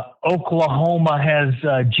 Oklahoma has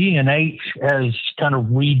G&H has kind of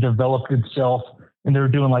redeveloped itself, and they're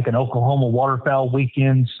doing like an Oklahoma waterfowl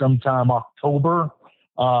weekend sometime October.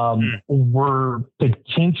 We're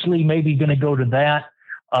potentially maybe going to go to that.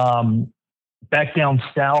 Back down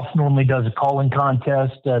south normally does a calling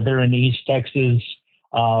contest. They're in East Texas.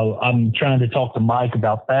 I'm trying to talk to Mike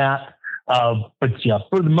about that. But yeah,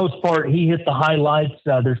 for the most part, he hit the highlights.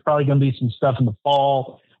 There's probably going to be some stuff in the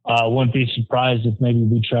fall. Wouldn't be surprised if maybe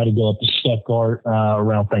we try to go up to Stuttgart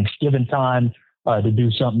around Thanksgiving time to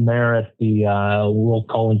do something there at the World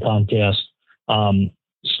Calling Contest,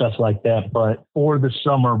 stuff like that. But for the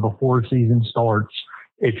summer, before season starts,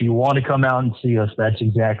 if you want to come out and see us, that's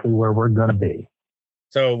exactly where we're going to be.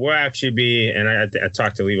 So we'll actually be, and I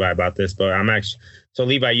talked to Levi about this, but so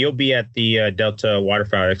Levi, you'll be at the Delta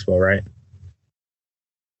Waterfowl Expo, right?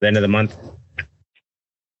 The end of the month.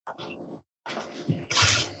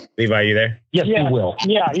 Levi, you there? Yes, yeah, we will.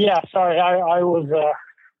 Yeah. Sorry, I was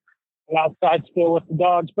outside still with the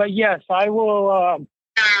dogs, but yes, I will.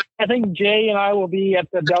 I think Jay and I will be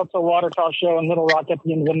at the Delta Waterfowl Show in Little Rock at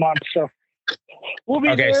the end of the month, so we'll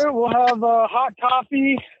be there. We'll have hot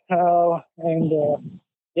coffee, and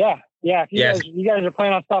yeah. You guys are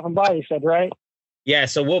planning on stopping by, you said, right? Yeah,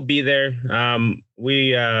 so we'll be there.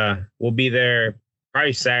 We'll be there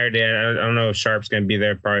probably Saturday. I don't know if Sharp's going to be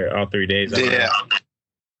there probably all 3 days. Yeah.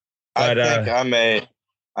 I think I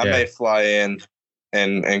may fly in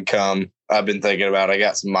and come. I've been thinking about it. I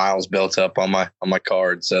got some miles built up on my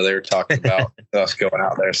card, so they were talking about us going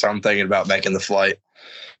out there. So I'm thinking about making the flight.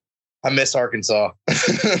 I miss Arkansas.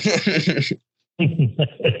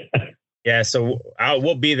 Yeah, so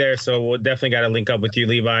we'll be there. So we'll definitely got to link up with you,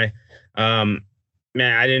 Levi.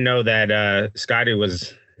 Man, I didn't know that Scotty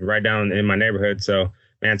was right down in my neighborhood. So,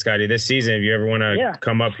 man, Scotty, this season, if you ever want to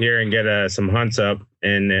come up here and get some hunts up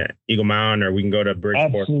in Eagle Mountain, or we can go to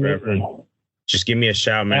Bridgeport, whatever, just give me a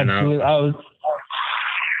shout, man. Absolutely.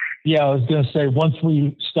 I was going to say, once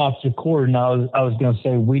we stopped recording, I was going to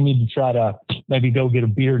say we need to try to maybe go get a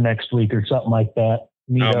beer next week or something like that.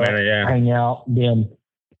 Hang out, then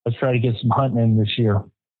let's try to get some hunting in this year.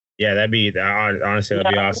 Yeah, that'd be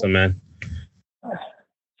awesome, man.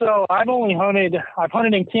 So I've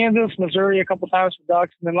hunted in Kansas, Missouri a couple times for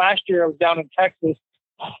ducks. And then last year I was down in Texas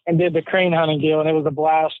and did the crane hunting deal, and it was a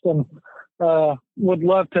blast, and would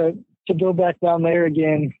love to go back down there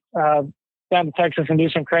again, down to Texas and do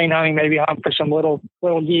some crane hunting, maybe hunt for some little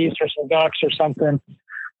geese or some ducks or something.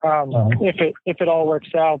 If it all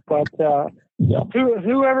works out. But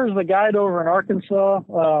whoever's the guide over in Arkansas,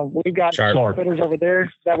 we've got some fitters over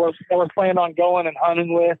there that we're planning on going and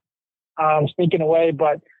hunting with, sneaking away.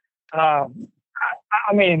 But I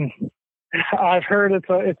mean, I've heard it's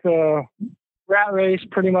a rat race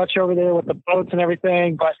pretty much over there with the boats and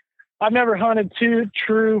everything, but I've never hunted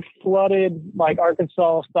true flooded, like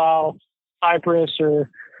Arkansas style cypress or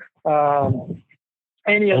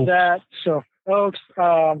any of that. So oaks,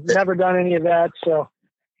 never done any of that. So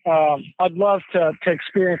I'd love to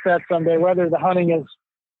experience that someday, whether the hunting is,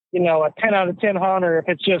 a 10 out of 10 hunt, or if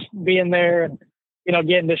it's just being there and,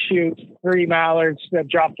 getting to shoot 3 mallards that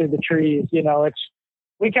drop through the trees.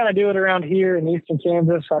 We kind of do it around here in eastern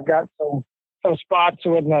Kansas. I've got some spots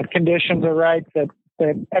when the conditions are right that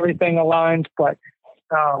everything aligns, but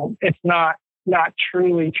it's not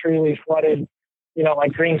truly flooded,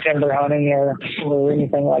 like green timber hunting or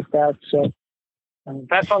anything like that. So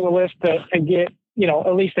that's on the list to get,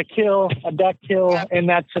 at least a duck kill in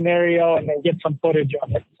that scenario, and then get some footage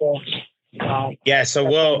of it. So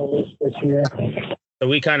so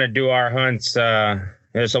we kind of do our hunts. So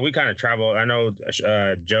we kind of travel. I know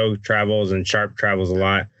Joe travels and Sharp travels a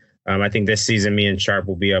lot. I think this season, me and Sharp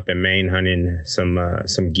will be up in Maine hunting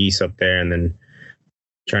some geese up there, and then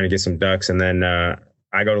trying to get some ducks. And then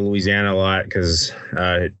I go to Louisiana a lot because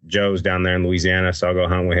Joe's down there in Louisiana, so I'll go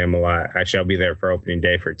hunt with him a lot. Actually, I'll be there for opening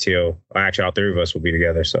day for teal. Actually, all 3 of us will be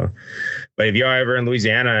together. So, but if y'all ever in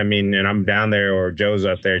Louisiana, I mean, and I'm down there or Joe's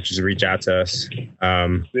up there, just reach out to us.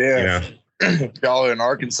 Y'all are in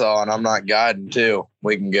Arkansas and I'm not guiding too,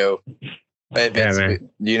 we can go. Man.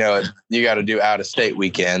 You got to do out of state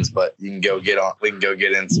weekends, but you can go get on. We can go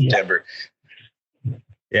get in September.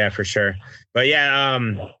 Yeah, for sure. But yeah,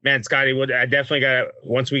 man, Scotty, I definitely got.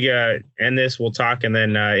 Once we end this, we'll talk, and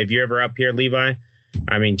then if you're ever up here, Levi,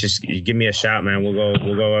 I mean, just give me a shout, man. We'll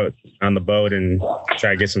go out on the boat and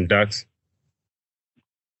try to get some ducks.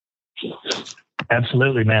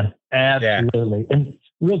 Absolutely, man. Absolutely. Yeah. And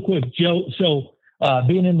real quick, Joe. So,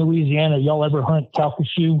 being in Louisiana, y'all ever hunt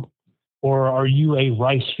Calcasieu? Or are you a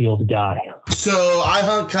rice field guy? So I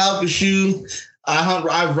hunt Calcasieu. I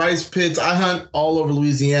have rice pits. I hunt all over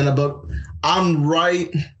Louisiana, but I'm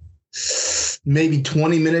right maybe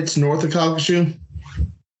 20 minutes north of Calcasieu.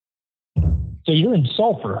 So you're in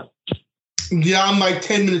Sulphur. Yeah, I'm like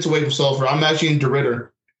 10 minutes away from Sulphur. I'm actually in DeRidder.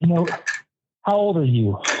 How old are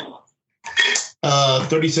you?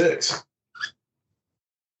 36.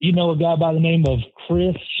 You know a guy by the name of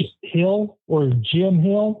Chris Hill or Jim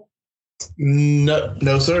Hill?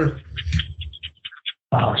 No, sir.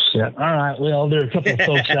 Oh shit! All right. Well, there are a couple of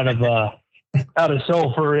folks out of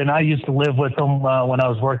Sulphur, and I used to live with them when I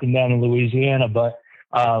was working down in Louisiana. But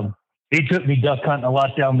he took me duck hunting a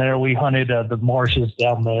lot down there. We hunted the marshes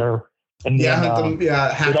down there, and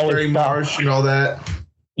Hackberry Marsh and all that.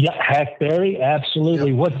 Yeah, Hackberry,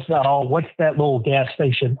 absolutely. Yep. What's that little gas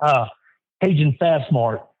station? Cajun Fast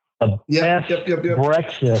Mart. The best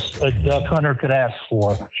breakfast a duck hunter could ask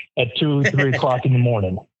for at 2, 3 o'clock in the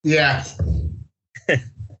morning. Yeah.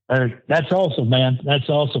 That's awesome, man. That's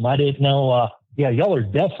awesome. I didn't know. Y'all are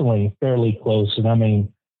definitely fairly close. And I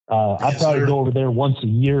mean, I probably go over there once a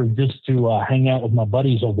year just to hang out with my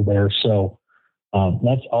buddies over there. So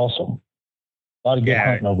that's awesome. A lot of good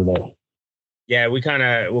hunting over there. Yeah, we'll kind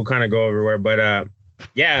of go everywhere, but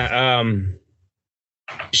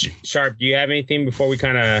Sharp, do you have anything before we're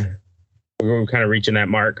kind of reaching that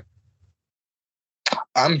mark?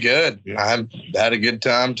 I'm good. I've had a good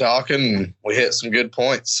time talking, and we hit some good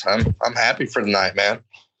points. I'm happy for the night, man.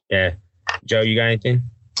 Yeah, Joe, you got anything?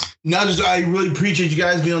 No, I really appreciate you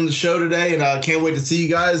guys being on the show today, and I can't wait to see you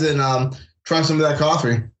guys and try some of that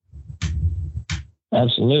coffee.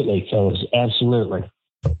 Absolutely, fellas. Absolutely.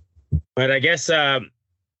 But I guess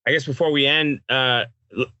before we end,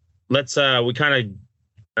 let's we kind of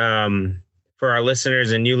for our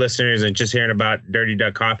listeners and new listeners and just hearing about Dirty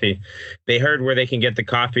Duck Coffee, they heard where they can get the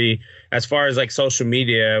coffee. As far as like social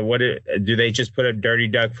media, do they just put up Dirty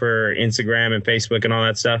Duck for Instagram and Facebook and all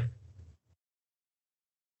that stuff?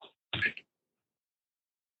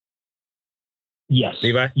 Yes.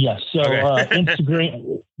 Levi? Yes. So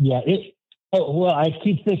Instagram, I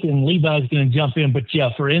keep thinking Levi's going to jump in, but yeah,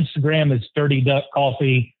 for Instagram, it's Dirty Duck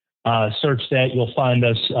Coffee. Search that, you'll find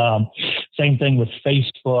us. Same thing with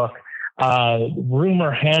Facebook.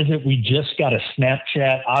 Rumor has it we just got a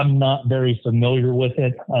Snapchat. I'm not very familiar with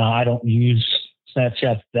it. I don't use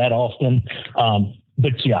Snapchat that often.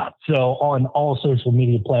 But yeah, so on all social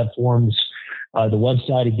media platforms, the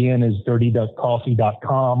website again is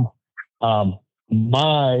dirtyduckcoffee.com.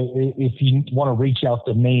 If you want to reach out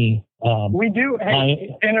to me, we do.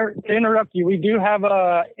 Hey, to interrupt you, we do have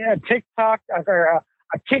a TikTok or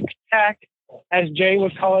a Tic-Tac, as Jay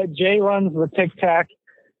would call it. Jay runs the Tic-Tac.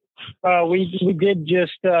 We did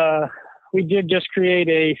just create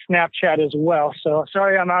a Snapchat as well. So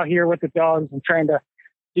sorry, I'm out here with the dogs and trying to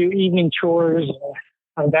do evening chores,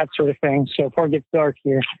 that sort of thing. So before it gets dark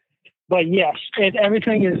here. But yes,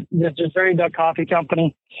 everything is just Dirty Duck Coffee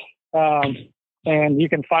Company. And you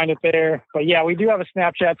can find it there. But yeah, we do have a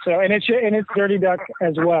Snapchat. So, and it's Dirty Duck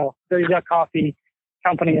as well. Dirty Duck Coffee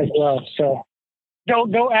Company as well. So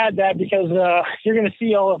go add that because you're going to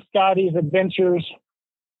see all of Scotty's adventures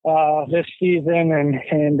this season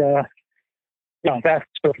and that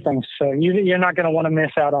sort of thing. So you're not going to want to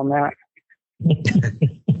miss out on that.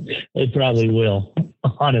 It probably will,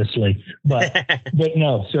 honestly, but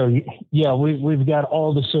no. So yeah, we've got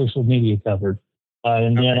all the social media covered.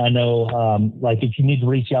 And then I know, like if you need to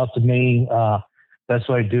reach out to me, best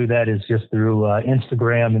way to do that is just through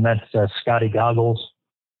Instagram, and that's Scotty Goggles.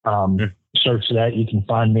 Search that, you can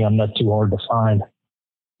find me. I'm not too hard to find.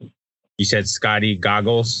 You said Scotty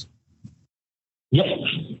Goggles? Yep.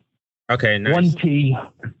 Okay, nice. 1 T.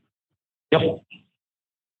 Yep.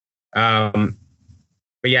 But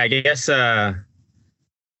yeah, I guess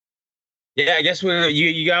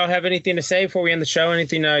you all have anything to say before we end the show?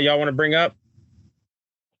 Anything y'all want to bring up?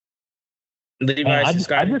 I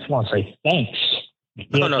just want to say thanks.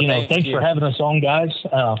 Thanks for having us on, guys.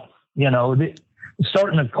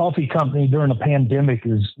 Starting a coffee company during a pandemic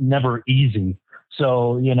is never easy.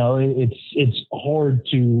 So, it's hard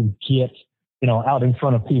to get, out in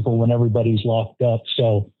front of people when everybody's locked up.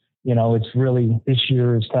 So, it's really, this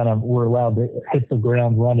year is we're allowed to hit the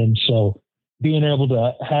ground running. So being able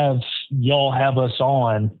to have y'all have us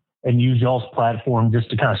on and use y'all's platform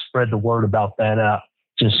just to kind of spread the word about that,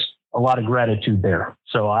 just a lot of gratitude there.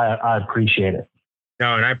 So I appreciate it.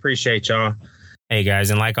 No, and I appreciate y'all. Hey guys,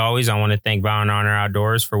 and like always, I want to thank Bow and Honor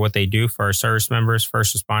Outdoors for what they do for our service members,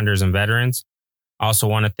 first responders, and veterans. I also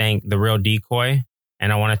want to thank The Real Decoy,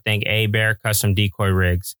 and I want to thank A Bear Custom Decoy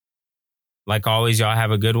Rigs. Like always, y'all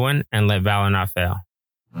have a good one, and let valor not fail.